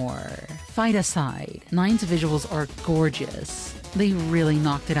anymore. Fight aside, 9's visuals are gorgeous. They really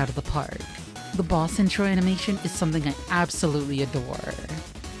knocked it out of the park. The boss intro animation is something I absolutely adore.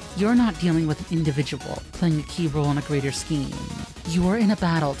 You're not dealing with an individual playing a key role in a greater scheme. You are in a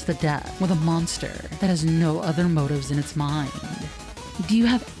battle to the death with a monster that has no other motives in its mind. Do you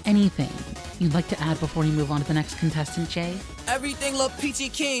have anything you'd like to add before you move on to the next contestant, Jay? Everything look peachy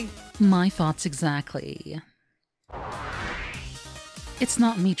keen. My thoughts exactly. It's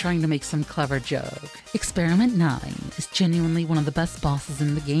not me trying to make some clever joke. Experiment 9 is genuinely one of the best bosses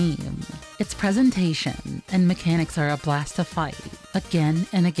in the game. Its presentation and mechanics are a blast to fight, again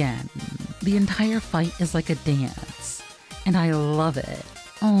and again. The entire fight is like a dance, and I love it.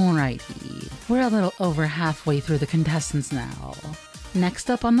 Alrighty, we're a little over halfway through the contestants now.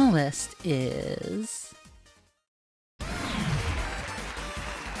 Next up on the list is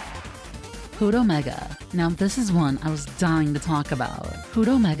Hoot Omega. Now this is one I was dying to talk about. Hoot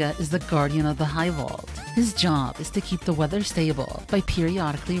Omega is the guardian of the High Vault. His job is to keep the weather stable by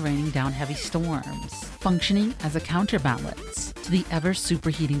periodically raining down heavy storms, functioning as a counterbalance to the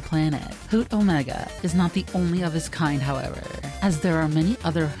ever-superheating planet. Hoot Omega is not the only of his kind, however, as there are many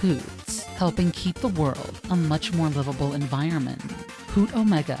other Hoots helping keep the world a much more livable environment. Hoot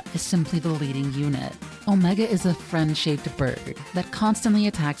Omega is simply the leading unit. Omega is a friend-shaped bird that constantly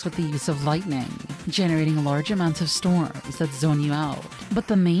attacks with the use of lightning, generating large amounts of storms that zone you out. But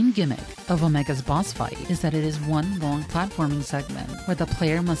the main gimmick of Omega's boss fight is that it is one long platforming segment where the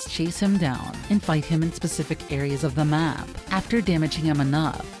player must chase him down and fight him in specific areas of the map. After damaging him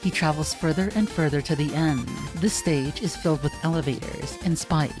enough, he travels further and further to the end. This stage is filled with elevators and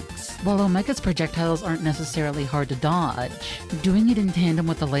spikes. While Omega's projectiles aren't necessarily hard to dodge, doing it in tandem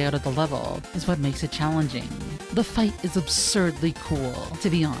with the layout of the level is what makes it challenging. The fight is absurdly cool, to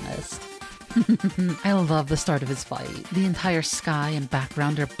be honest. I love the start of his fight. The entire sky and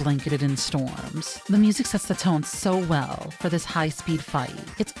background are blanketed in storms. The music sets the tone so well for this high-speed fight.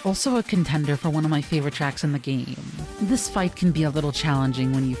 It's also a contender for one of my favorite tracks in the game. This fight can be a little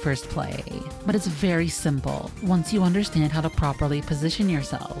challenging when you first play, but it's very simple once you understand how to properly position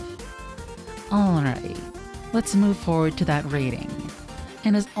yourself. Alright, let's move forward to that rating.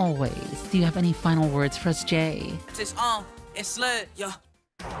 And as always, do you have any final words for us, Jay? It's on. It's lit, yeah.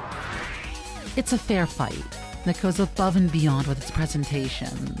 It's a fair fight, that goes above and beyond with its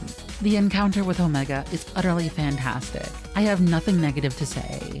presentation. The encounter with Omega is utterly fantastic. I have nothing negative to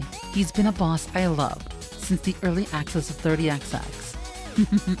say. He's been a boss I loved since the early access of 30XX.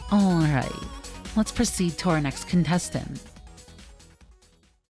 Alright, let's proceed to our next contestant.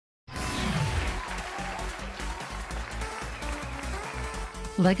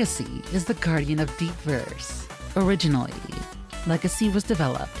 Legacy is the guardian of deep verse. Originally, Legacy was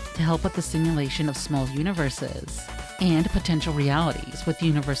developed to help with the simulation of small universes and potential realities with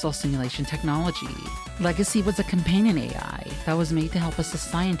universal simulation technology. Legacy was a companion AI that was made to help us as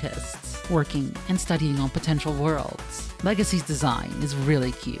scientists working and studying on potential worlds. Legacy's design is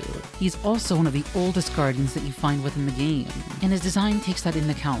really cute. He's also one of the oldest guardians that you find within the game, and his design takes that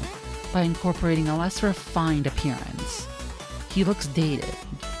into account by incorporating a less refined appearance. He looks dated,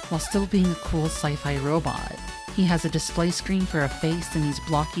 while still being a cool sci-fi robot. He has a display screen for a face and these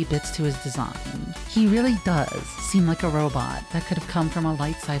blocky bits to his design. He really does seem like a robot that could have come from a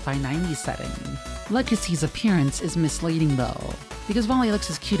light sci-fi 90s setting. Legacy's appearance is misleading though, because while he looks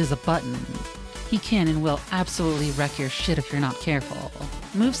as cute as a button, he can and will absolutely wreck your shit if you're not careful.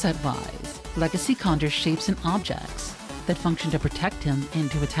 Moveset-wise, Legacy conjures shapes and objects that function to protect him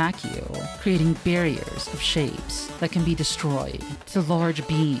and to attack you, creating barriers of shapes that can be destroyed to large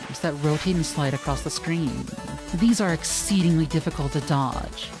beams that rotate and slide across the screen. These are exceedingly difficult to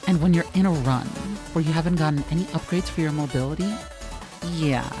dodge, and when you're in a run where you haven't gotten any upgrades for your mobility,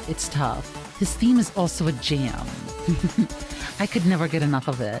 yeah, it's tough. His theme is also a jam. I could never get enough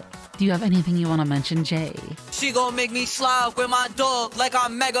of it. Do you have anything you want to mention, Jay? She gon' make me slide with my dog like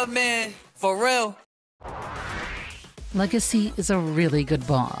I'm Mega Man. For real. Legacy is a really good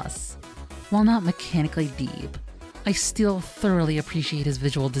boss. While not mechanically deep, I still thoroughly appreciate his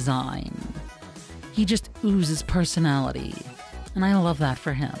visual design. He just oozes personality, and I love that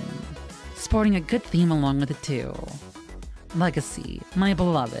for him. Sporting a good theme along with it too. Legacy, my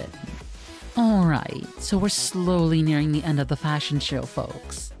beloved. Alright, so we're slowly nearing the end of the fashion show,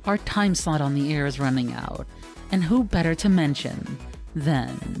 folks. Our time slot on the air is running out, and who better to mention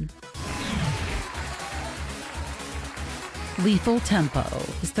than... Lethal Tempo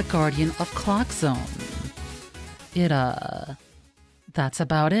is the guardian of Clock Zone. That's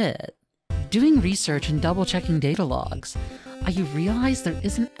about it. Doing research and double-checking data logs, I realized there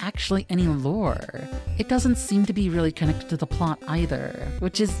isn't actually any lore. It doesn't seem to be really connected to the plot either,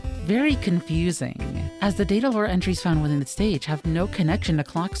 which is very confusing, as the data lore entries found within the stage have no connection to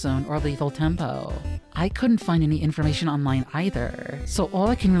Clock Zone or Lethal Tempo. I couldn't find any information online either, so all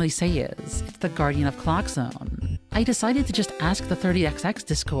I can really say is, it's the guardian of Clock Zone. I decided to just ask the 30XX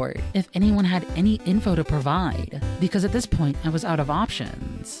Discord if anyone had any info to provide, because at this point I was out of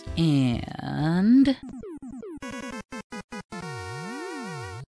options. And...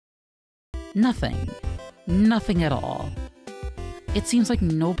 nothing. Nothing at all. It seems like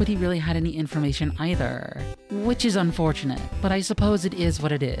nobody really had any information either, which is unfortunate, but I suppose it is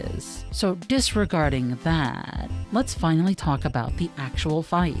what it is. So disregarding that, let's finally talk about the actual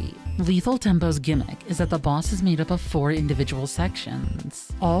fight. Lethal Tempo's gimmick is that the boss is made up of 4 individual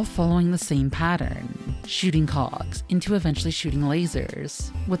sections, all following the same pattern, shooting cogs into eventually shooting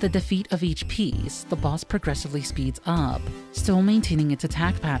lasers. With the defeat of each piece, the boss progressively speeds up, still maintaining its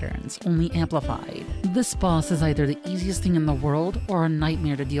attack patterns, only amplified. This boss is either the easiest thing in the world or a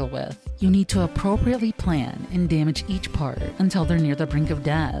nightmare to deal with. You need to appropriately plan and damage each part until they're near the brink of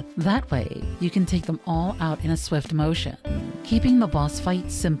death. That way, you can take them all out in a swift motion, keeping the boss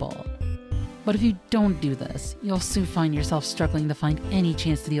fight simple. But if you don't do this, you'll soon find yourself struggling to find any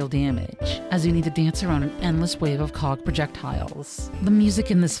chance to deal damage, as you need to dance around an endless wave of cog projectiles. The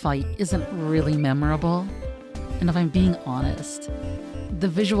music in this fight isn't really memorable, and if I'm being honest, the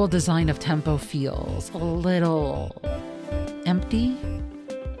visual design of Tempo feels a little... empty?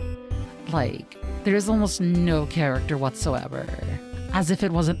 Like, there's almost no character whatsoever, as if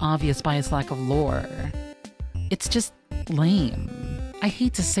it wasn't obvious by its lack of lore. It's just lame. I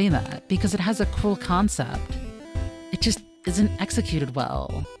hate to say that, because it has a cool concept. It just isn't executed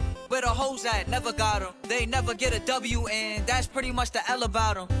well. Where the hoes at? Never got them. They never get a W, and that's pretty much the L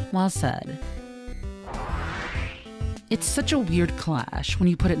about them. Well said. It's such a weird clash when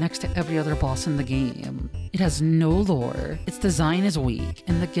you put it next to every other boss in the game. It has no lore, its design is weak,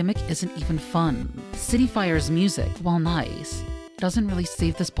 and the gimmick isn't even fun. CityFires' music, while nice, doesn't really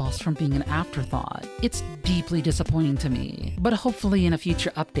save this boss from being an afterthought. It's deeply disappointing to me, but hopefully in a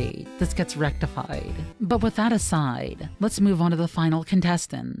future update, this gets rectified. But with that aside, let's move on to the final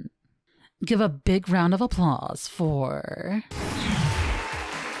contestant. Give a big round of applause for...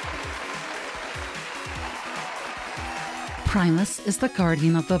 Primus is the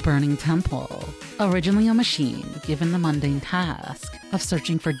guardian of the Burning Temple, originally a machine given the mundane task of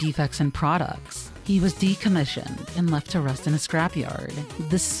searching for defects in products. He was decommissioned and left to rust in a scrapyard.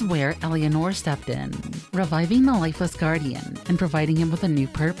 This is where Eleanor stepped in, reviving the lifeless guardian and providing him with a new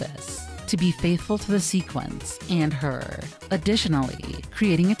purpose: to be faithful to the sequence and her. Additionally,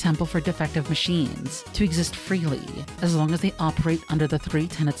 creating a temple for defective machines to exist freely as long as they operate under the 3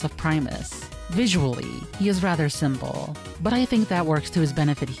 tenets of Primus. Visually, he is rather simple, but I think that works to his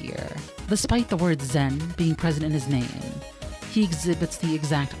benefit here. Despite the word Zen being present in his name, he exhibits the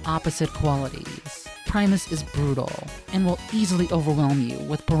exact opposite qualities. Primus is brutal and will easily overwhelm you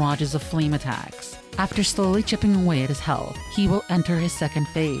with barrages of flame attacks. After slowly chipping away at his health, he will enter his second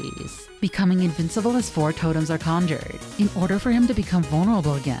phase, becoming invincible as 4 totems are conjured. In order for him to become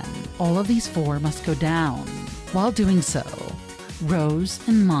vulnerable again, all of these 4 must go down. While doing so, rows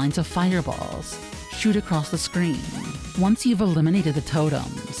and lines of fireballs shoot across the screen. Once you've eliminated the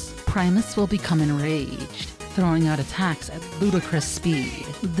totems, Primus will become enraged, throwing out attacks at ludicrous speed.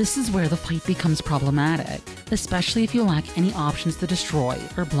 This is where the fight becomes problematic, especially if you lack any options to destroy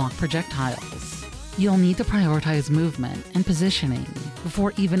or block projectiles. You'll need to prioritize movement and positioning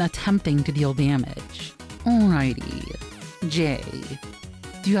before even attempting to deal damage. Alrighty, Jay,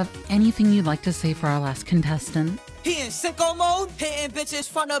 do you have anything you'd like to say for our last contestant? He in sicko mode, hitting bitches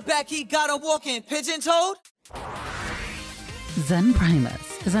front to back, he got a walking pigeon-toed. Zen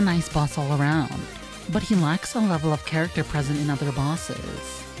Primus is a nice boss all around, but he lacks a level of character present in other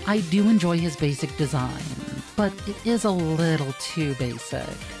bosses. I do enjoy his basic design, but it is a little too basic.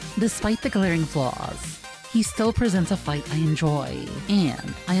 Despite the glaring flaws, he still presents a fight I enjoy,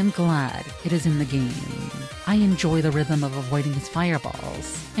 and I am glad it is in the game. I enjoy the rhythm of avoiding his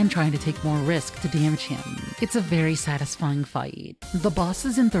fireballs and trying to take more risk to damage him. It's a very satisfying fight. The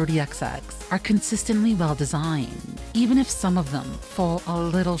bosses in 30XX are consistently well designed, even if some of them fall a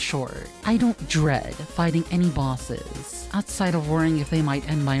little short. I don't dread fighting any bosses, outside of worrying if they might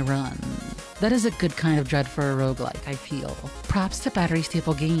end my run. That is a good kind of dread for a roguelike, I feel. Props to Battery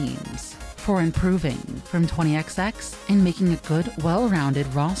Staple Games for improving from 20XX and making a good, well-rounded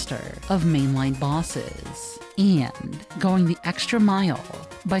roster of mainline bosses, and going the extra mile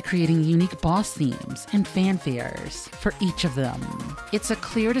by creating unique boss themes and fanfares for each of them. It's a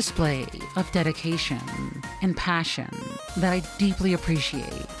clear display of dedication and passion that I deeply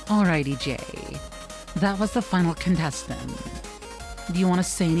appreciate. Alrighty, Jay, that was the final contestant. Do you want to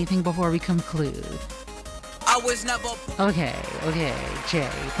say anything before we conclude? I was never... Okay, Jay,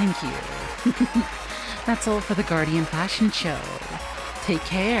 thank you. That's all for the Guardian Fashion Show. Take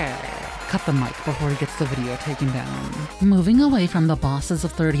care. Cut the mic before he gets the video taken down. Moving away from the bosses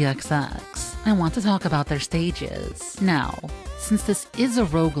of 30XX, I want to talk about their stages. Now, since this is a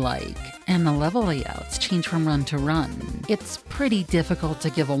roguelike, and the level layouts change from run to run, it's pretty difficult to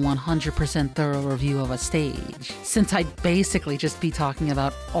give a 100% thorough review of a stage, since I'd basically just be talking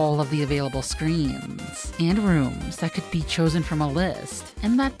about all of the available screens and rooms that could be chosen from a list,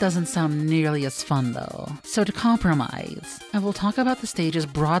 and that doesn't sound nearly as fun though. So to compromise, I will talk about the stages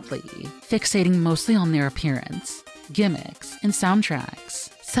broadly, fixating mostly on their appearance, gimmicks, and soundtracks.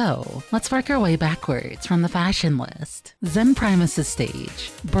 So, let's work our way backwards from the fashion list. Zen Primus'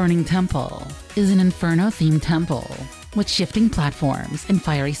 stage, Burning Temple, is an Inferno-themed temple with shifting platforms and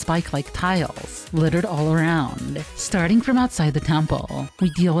fiery spike-like tiles littered all around. Starting from outside the temple, we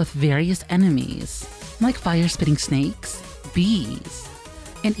deal with various enemies, like fire-spitting snakes, bees,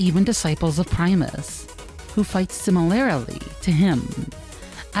 and even disciples of Primus, who fight similarly to him.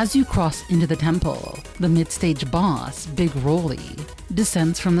 As you cross into the temple, the mid-stage boss, Big Rolly,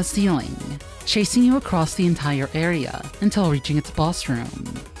 descends from the ceiling, chasing you across the entire area until reaching its boss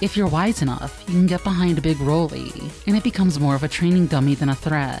room. If you're wise enough, you can get behind Big Rolly, and it becomes more of a training dummy than a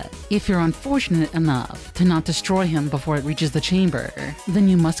threat. If you're unfortunate enough to not destroy him before it reaches the chamber, then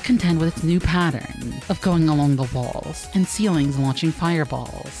you must contend with its new pattern of going along the walls and ceilings launching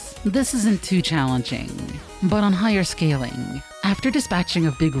fireballs. This isn't too challenging, but on higher scaling. After dispatching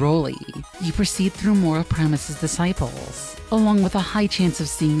of Big Rolly, you proceed through more of Primus' disciples, along with a high chance of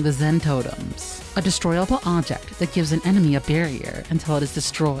seeing the Zen Totems, a destroyable object that gives an enemy a barrier until it is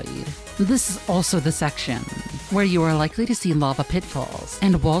destroyed. This is also the section where you are likely to see lava pitfalls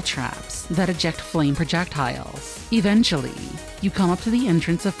and wall traps that eject flame projectiles. Eventually, you come up to the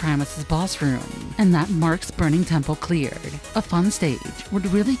entrance of Primus' boss room, and that marks Burning Temple cleared. A fun stage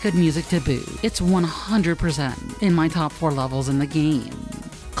with really good music to boot. It's 100% in my top 4 levels in the game.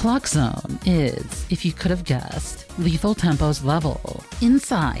 Clock Zone is, if you could have guessed, Lethal Tempo's level.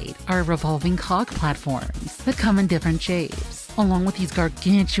 Inside are revolving cog platforms that come in different shapes, along with these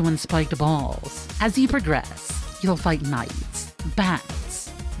gargantuan spiked balls. As you progress, you'll fight knights, bats,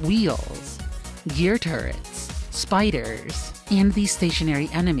 wheels, gear turrets, spiders, and these stationary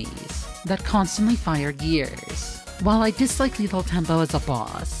enemies that constantly fire gears. While I dislike Lethal Tempo as a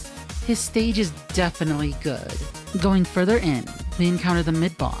boss, his stage is definitely good. Going further in, we encounter the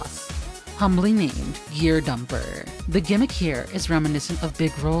mid-boss, humbly named Gear Dumper. The gimmick here is reminiscent of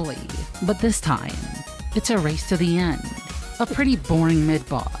Big Rolly, but this time, it's a race to the end. A pretty boring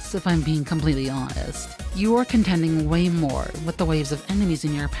mid-boss, if I'm being completely honest. You are contending way more with the waves of enemies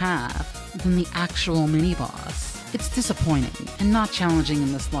in your path than the actual mini-boss. It's disappointing and not challenging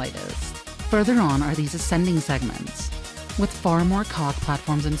in the slightest. Further on are these ascending segments, with far more cog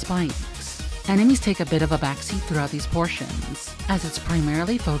platforms and spikes. Enemies take a bit of a backseat throughout these portions, as it's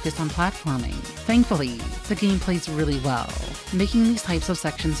primarily focused on platforming. Thankfully, the game plays really well, making these types of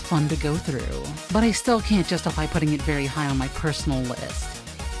sections fun to go through, but I still can't justify putting it very high on my personal list.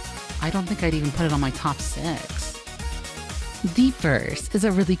 I don't think I'd even put it on my top 6. Deep Verse is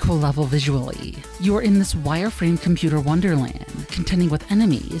a really cool level visually. You're in this wireframe computer wonderland, contending with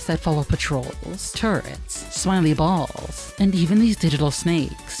enemies that follow patrols, turrets, smiley balls, and even these digital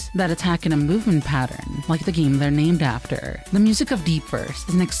snakes that attack in a movement pattern like the game they're named after. The music of Deep Verse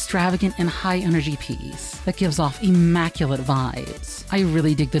is an extravagant and high-energy piece that gives off immaculate vibes. I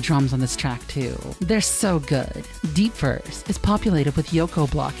really dig the drums on this track too. They're so good. Deep Verse is populated with Yoko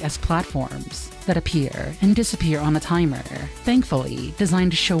Block-esque platforms that appear and disappear on a timer, thankfully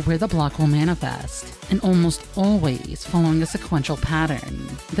designed to show where the block will manifest, and almost always following a sequential pattern.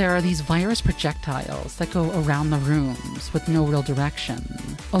 There are these virus projectiles that go around the rooms with no real direction,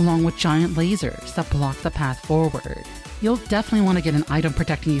 along with giant lasers that block the path forward. You'll definitely want to get an item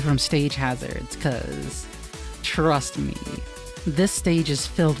protecting you from stage hazards, cause trust me, this stage is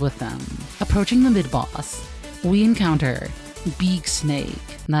filled with them. Approaching the mid-boss, we encounter Beak Snake.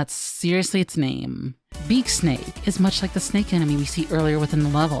 That's seriously its name. Beak Snake is much like the snake enemy we see earlier within the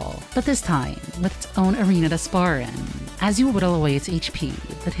level, but this time with its own arena to spar in. As you whittle away its HP,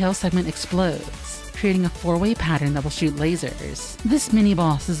 the tail segment explodes, creating a 4-way pattern that will shoot lasers. This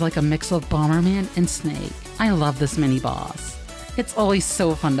mini-boss is like a mix of Bomberman and Snake. I love this mini-boss. It's always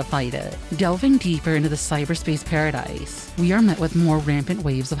so fun to fight it. Delving deeper into the cyberspace paradise, we are met with more rampant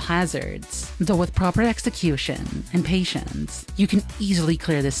waves of hazards. Though with proper execution and patience, you can easily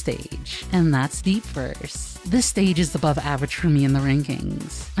clear this stage, and that's Deep Verse. This stage is above average for me in the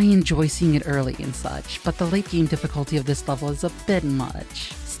rankings. I enjoy seeing it early and such, but the late game difficulty of this level is a bit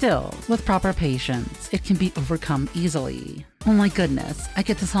much. Still, with proper patience, it can be overcome easily. Oh my goodness, I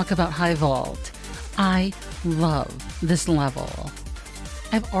get to talk about High Vault. I love this level.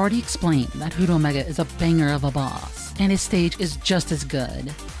 I've already explained that Hoot Omega is a banger of a boss, and his stage is just as good.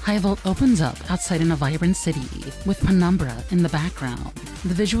 High Vault opens up outside in a vibrant city, with penumbra in the background.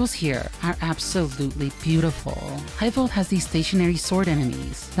 The visuals here are absolutely beautiful. High Vault has these stationary sword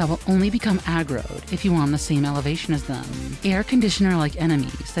enemies that will only become aggroed if you are on the same elevation as them. Air conditioner-like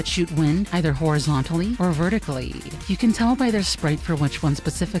enemies that shoot wind either horizontally or vertically. You can tell by their sprite for which one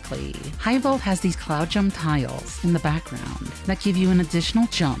specifically. High Vault has these cloud jump tiles in the background that give you an additional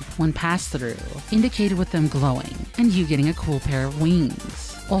jump when passed through, indicated with them glowing, and you getting a cool pair of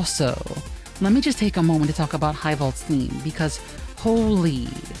wings. Also, let me just take a moment to talk about High Vault's theme, because holy,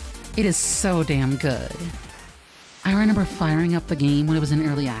 it is so damn good. I remember firing up the game when it was in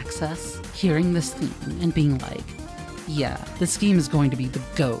early access, hearing this theme, and being like, yeah, this game is going to be the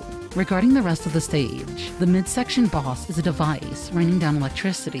GOAT. Regarding the rest of the stage, the midsection boss is a device raining down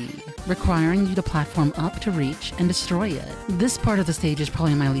electricity, requiring you to platform up to reach and destroy it. This part of the stage is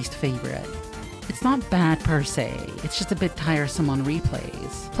probably my least favorite. It's not bad per se, it's just a bit tiresome on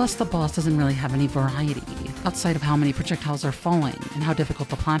replays. Plus the boss doesn't really have any variety, outside of how many projectiles are falling and how difficult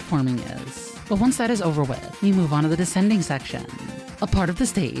the platforming is. But once that is over with, we move on to the descending section. A part of the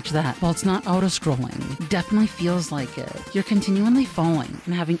stage that, while it's not auto-scrolling, definitely feels like it. You're continually falling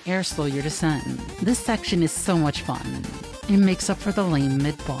and having air slow your descent. This section is so much fun. It makes up for the lame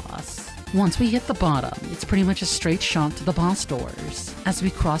mid-boss. Once we hit the bottom, it's pretty much a straight shot to the boss doors, as we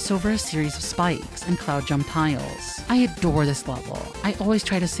cross over a series of spikes and cloud jump tiles. I adore this level. I always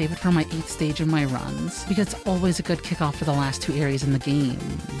try to save it for my 8th stage in my runs, because it's always a good kickoff for the last 2 areas in the game.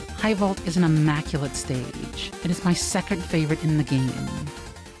 High Vault is an immaculate stage. It is my second favorite in the game.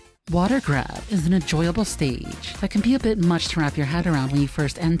 Water Grab is an enjoyable stage that can be a bit much to wrap your head around when you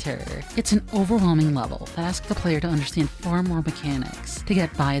first enter. It's an overwhelming level that asks the player to understand far more mechanics to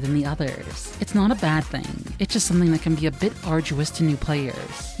get by than the others. It's not a bad thing, it's just something that can be a bit arduous to new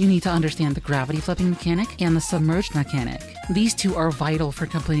players. You need to understand the gravity flipping mechanic and the submerged mechanic, These two are vital for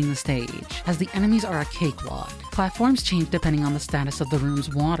completing the stage, as the enemies are a cakewalk. Platforms change depending on the status of the room's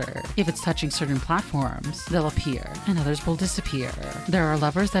water. If it's touching certain platforms, they'll appear, and others will disappear. There are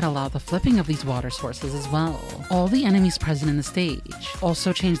levers that allow the flipping of these water sources as well. All the enemies present in the stage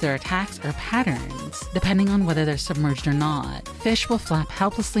also change their attacks or patterns, depending on whether they're submerged or not. Fish will flap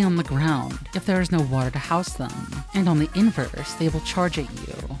helplessly on the ground if there is no water to house them, and on the inverse, they will charge at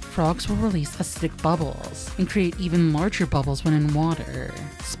you. Frogs will release acidic bubbles and create even larger bubbles when in water.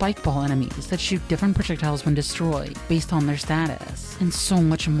 Spike ball enemies that shoot different projectiles when destroyed based on their status, and so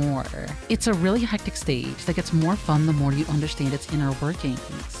much more. It's a really hectic stage that gets more fun the more you understand its inner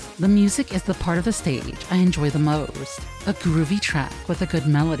workings. The music is the part of the stage I enjoy the most. A groovy track with a good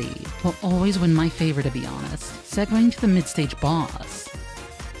melody will always win my favor, to be honest. Segueing to the mid-stage boss,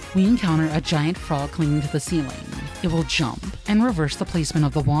 we encounter a giant frog clinging to the ceiling. It will jump and reverse the placement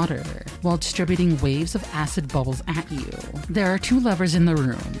of the water while distributing waves of acid bubbles at you. There are 2 levers in the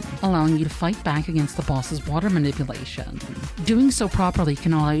room, allowing you to fight back against the boss's water manipulation. Doing so properly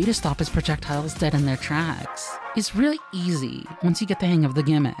can allow you to stop his projectiles dead in their tracks. It's really easy once you get the hang of the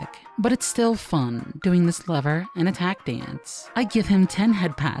gimmick, but it's still fun doing this lever and attack dance. I give him 10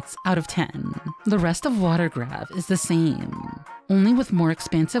 head pats out of 10. The rest of Water Grav is the same, only with more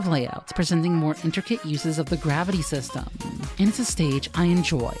expansive layouts presenting more intricate uses of the gravity system. And it's a stage I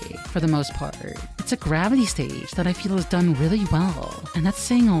enjoy, for the most part. It's a gravity stage that I feel is done really well, and that's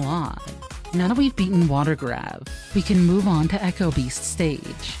saying a lot. Now that we've beaten Water Grav, we can move on to Echo Beast's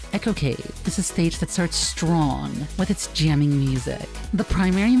stage. Echo Cave is a stage that starts strong with its jamming music. The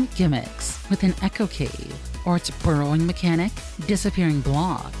primary gimmicks within Echo Cave are its burrowing mechanic, disappearing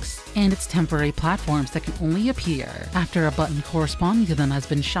blocks, and its temporary platforms that can only appear after a button corresponding to them has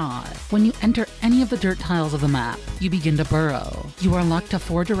been shot. When you enter any of the dirt tiles of the map, you begin to burrow. You are locked to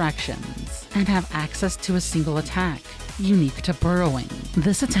 4 directions and have access to a single attack, unique to burrowing.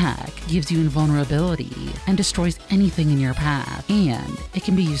 This attack gives you invulnerability and destroys anything in your path, and it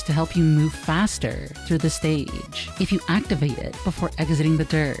can be used to help you move faster through the stage if you activate it before exiting the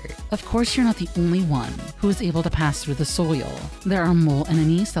dirt. Of course, you're not the only one who is able to pass through the soil. There are mole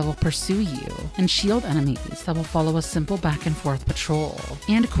enemies that will pursue you, and shield enemies that will follow a simple back and forth patrol.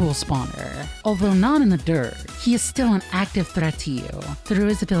 And Cool Spawner, although not in the dirt, he is still an active threat to you through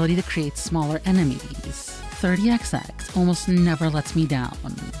his ability to create smaller enemies. 30XX almost never lets me down,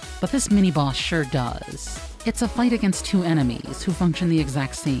 but this mini-boss sure does. It's a fight against 2 enemies who function the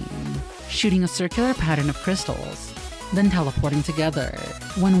exact same, shooting a circular pattern of crystals, then teleporting together.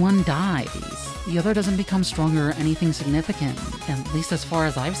 When one dies, the other doesn't become stronger or anything significant, at least as far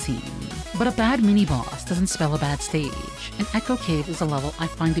as I've seen. But a bad mini-boss doesn't spell a bad stage, and Echo Cave is a level I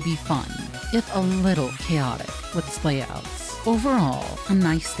find to be fun, if a little chaotic with its layouts. Overall, a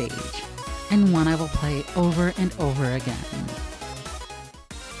nice stage, and one I will play over and over again.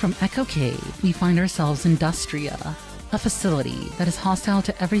 From Echo Cave, we find ourselves in Dustria, a facility that is hostile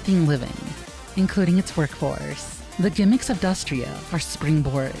to everything living, including its workforce. The gimmicks of Dustria are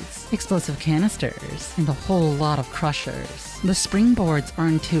springboards, explosive canisters, and a whole lot of crushers. The springboards are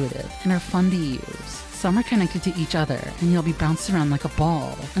intuitive and are fun to use. Some are connected to each other, and you'll be bounced around like a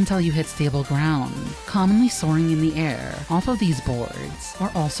ball until you hit stable ground. Commonly soaring in the air off of these boards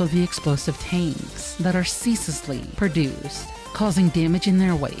are also the explosive tanks that are ceaselessly produced, causing damage in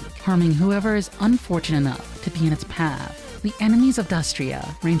their wake, harming whoever is unfortunate enough to be in its path. The enemies of Dustria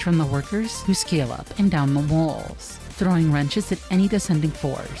range from the workers who scale up and down the walls, throwing wrenches at any descending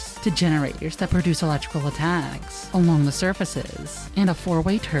force, to generators that produce electrical attacks along the surfaces, and a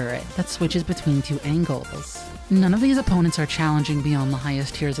 4-way turret that switches between 2 angles. None of these opponents are challenging beyond the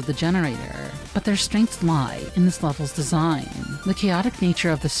highest tiers of the generator, but their strengths lie in this level's design. The chaotic nature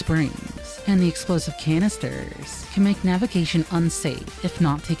of the springs and the explosive canisters can make navigation unsafe if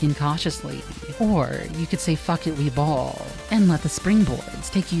not taken cautiously. Or you could say fuck it, we ball, and let the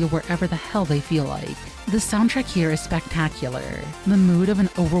springboards take you wherever the hell they feel like. The soundtrack here is spectacular. The mood of an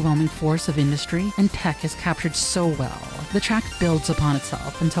overwhelming force of industry and tech is captured so well. The track builds upon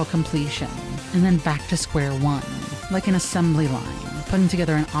itself until completion, and then back to square one, like an assembly line putting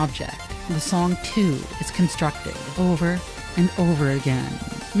together an object. The song too is constructed over and over again.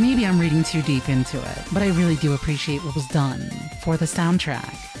 Maybe I'm reading too deep into it, but I really do appreciate what was done for the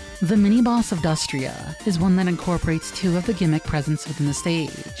soundtrack. The mini-boss of Dustria is one that incorporates 2 of the gimmick presents within the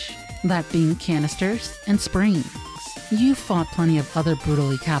stage, that being canisters and springs. You've fought plenty of other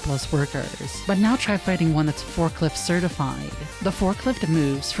brutally capitalist workers, but now try fighting one that's forklift certified. The forklift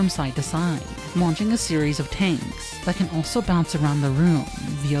moves from side to side, launching a series of tanks that can also bounce around the room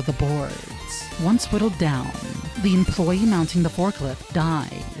via the boards. Once whittled down, the employee mounting the forklift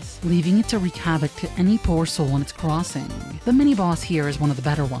dies, leaving it to wreak havoc to any poor soul in its crossing. The mini-boss here is one of the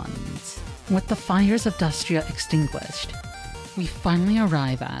better ones. With the fires of Dustria extinguished, we finally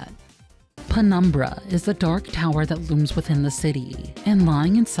arrive at Penumbra is the dark tower that looms within the city, and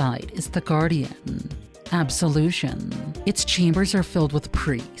lying inside is the Guardian, Absolution. Its chambers are filled with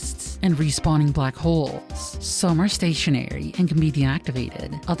priests and respawning black holes. Some are stationary and can be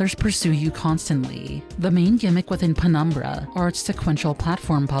deactivated, others pursue you constantly. The main gimmick within Penumbra are its sequential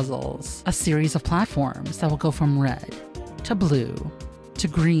platform puzzles, a series of platforms that will go from red to blue to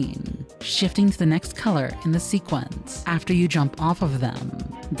green, shifting to the next color in the sequence after you jump off of them.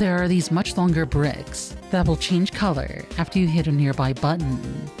 There are these much longer bricks that will change color after you hit a nearby button.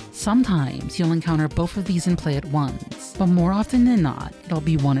 Sometimes you'll encounter both of these in play at once, but more often than not, it'll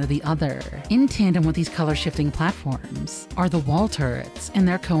be one or the other. In tandem with these color-shifting platforms are the wall turrets and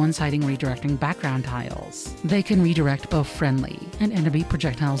their coinciding redirecting background tiles. They can redirect both friendly and enemy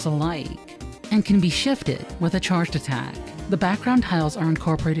projectiles alike, and can be shifted with a charged attack. The background tiles are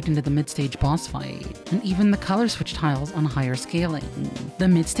incorporated into the mid-stage boss fight, and even the color switch tiles on higher scaling. The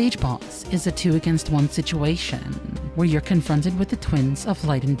mid-stage boss is a 2 against 1 situation, where you're confronted with the twins of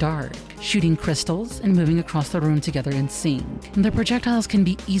light and dark, shooting crystals and moving across the room together in sync. The projectiles can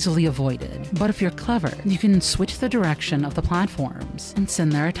be easily avoided, but if you're clever, you can switch the direction of the platforms and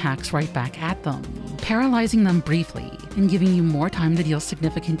send their attacks right back at them, paralyzing them briefly and giving you more time to deal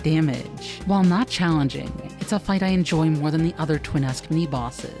significant damage. While not challenging, it's a fight I enjoy more than the other twin-esque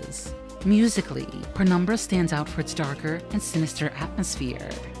mini-bosses. Musically, Penumbra stands out for its darker and sinister atmosphere.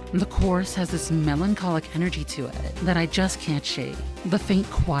 The chorus has this melancholic energy to it that I just can't shake. The faint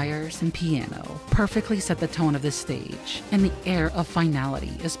choirs and piano perfectly set the tone of this stage, and the air of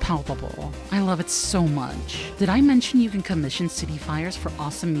finality is palpable. I love it so much. Did I mention you can commission CityFires for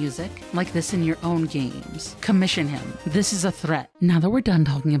awesome music like this in your own games? Commission him. This is a threat. Now that we're done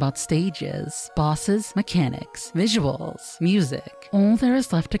talking about stages, bosses, mechanics, visuals, music, all there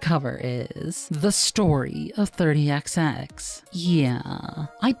is left to cover is the story of 30XX. Yeah,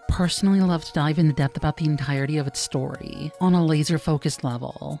 I personally love to dive into depth about the entirety of its story on a laser-focused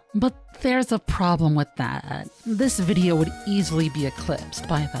level, but there's a problem with that. This video would easily be eclipsed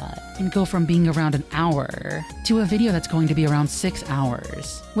by that and go from being around an hour to a video that's going to be around 6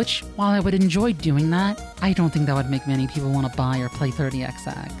 hours, which, while I would enjoy doing that, I don't think that would make many people want to buy or play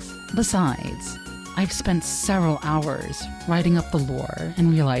 30XX. Besides, I've spent several hours writing up the lore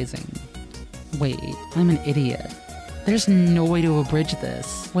and realizing, wait, I'm an idiot. There's no way to abridge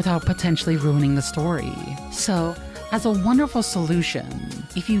this without potentially ruining the story. So, as a wonderful solution,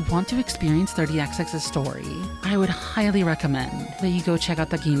 if you want to experience 30XX's story, I would highly recommend that you go check out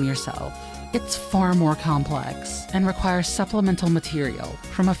the game yourself. It's far more complex and requires supplemental material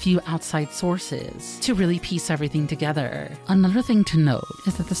from a few outside sources to really piece everything together. Another thing to note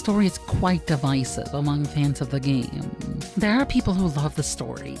is that the story is quite divisive among fans of the game. There are people who love the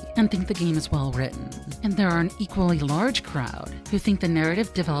story and think the game is well written, and there are an equally large crowd who think the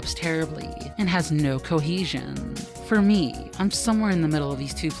narrative develops terribly and has no cohesion. For me, I'm somewhere in the middle of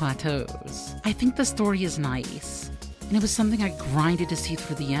these two plateaus. I think the story is nice, and it was something I grinded to see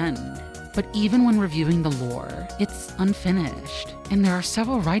through the end. But even when reviewing the lore, it's unfinished, and there are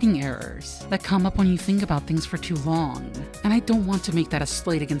several writing errors that come up when you think about things for too long, and I don't want to make that a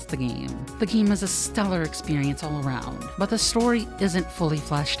slight against the game. The game is a stellar experience all around, but the story isn't fully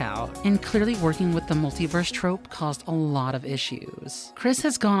fleshed out, and clearly working with the multiverse trope caused a lot of issues. Chris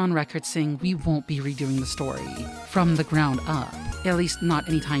has gone on record saying we won't be redoing the story from the ground up, at least not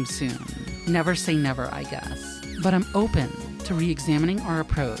anytime soon. Never say never, I guess. But I'm open to re-examining our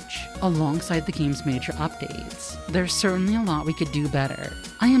approach alongside the game's major updates. There's certainly a lot we could do better.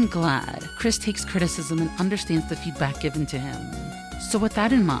 I am glad Chris takes criticism and understands the feedback given to him. So with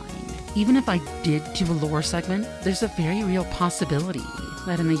that in mind, even if I did do a lore segment, there's a very real possibility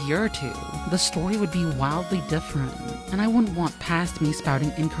that in a year or two, the story would be wildly different, and I wouldn't want past me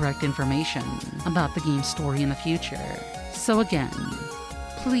spouting incorrect information about the game's story in the future. So again,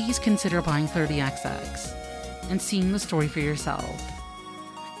 please consider buying 30XX and seeing the story for yourself.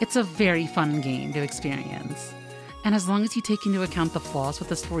 It's a very fun game to experience, and as long as you take into account the flaws with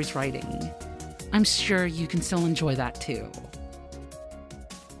the story's writing, I'm sure you can still enjoy that too.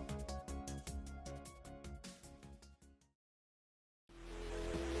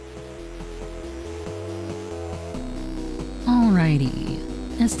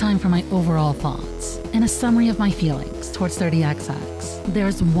 Alrighty, it's time for my overall thoughts and a summary of my feelings towards 30XX.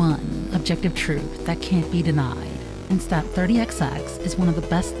 There's one objective truth that can't be denied, and it's that 30XX is one of the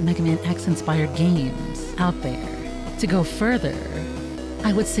best Mega Man X inspired games out there. To go further,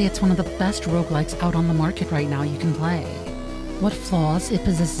 I would say it's one of the best roguelikes out on the market right now you can play. What flaws it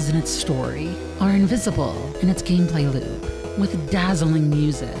possesses in its story are invisible in its gameplay loop, with dazzling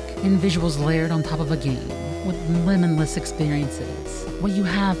music and visuals layered on top of a game, with limitless experiences. What you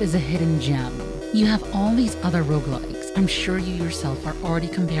have is a hidden gem. You have all these other roguelikes I'm sure you yourself are already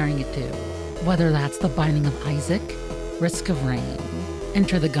comparing it to, whether that's The Binding of Isaac, Risk of Rain,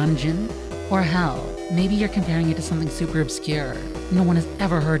 Enter the Gungeon, or hell, maybe you're comparing it to something super obscure no one has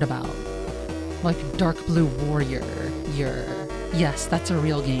ever heard about, like Dark Blue Warrior. Yes, that's a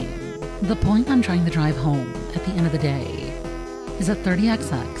real game. The point I'm trying to drive home at the end of the day is that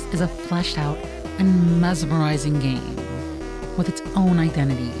 30XX is a fleshed out and mesmerizing game with its own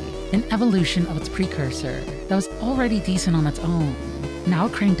identity, an evolution of its precursor that was already decent on its own, now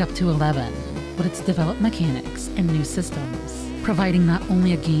cranked up to 11 with its developed mechanics and new systems, providing not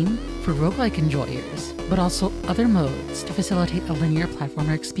only a game for roguelike enjoyers, but also other modes to facilitate a linear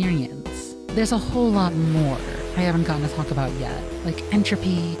platformer experience. There's a whole lot more I haven't gotten to talk about yet, like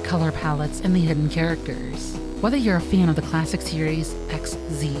entropy, color palettes, and the hidden characters. Whether you're a fan of the classic series X,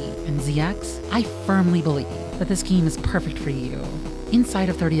 Z, and ZX, I firmly believe that this game is perfect for you. Inside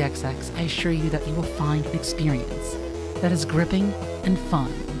of 30XX, I assure you that you will find an experience that is gripping and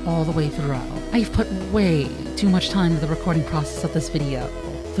fun all the way throughout. I've put way too much time into the recording process of this video.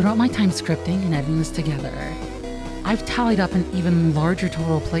 Throughout my time scripting and editing this together, I've tallied up an even larger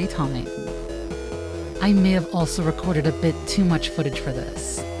total playtime. I may have also recorded a bit too much footage for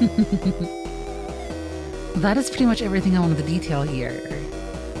this. That is pretty much everything I wanted to detail here.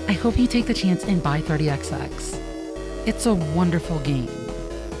 I hope you take the chance and buy 30XX. It's a wonderful game.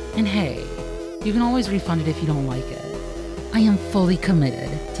 And hey, you can always refund it if you don't like it. I am fully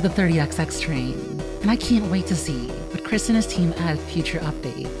committed to the 30XX train, and I can't wait to see what Chris and his team add future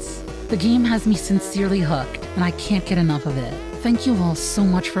updates. The game has me sincerely hooked, and I can't get enough of it. Thank you all so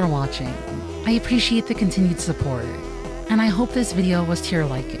much for watching. I appreciate the continued support, and I hope this video was to your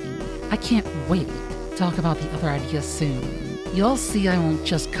liking. I can't wait to talk about the other ideas soon. You'll see I won't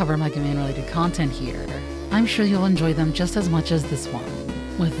just cover Mega Man related content here. I'm sure you'll enjoy them just as much as this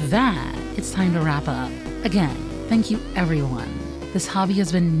one. With that, it's time to wrap up. Again, thank you everyone. This hobby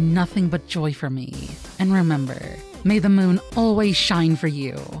has been nothing but joy for me. And remember, may the moon always shine for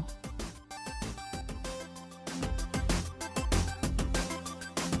you.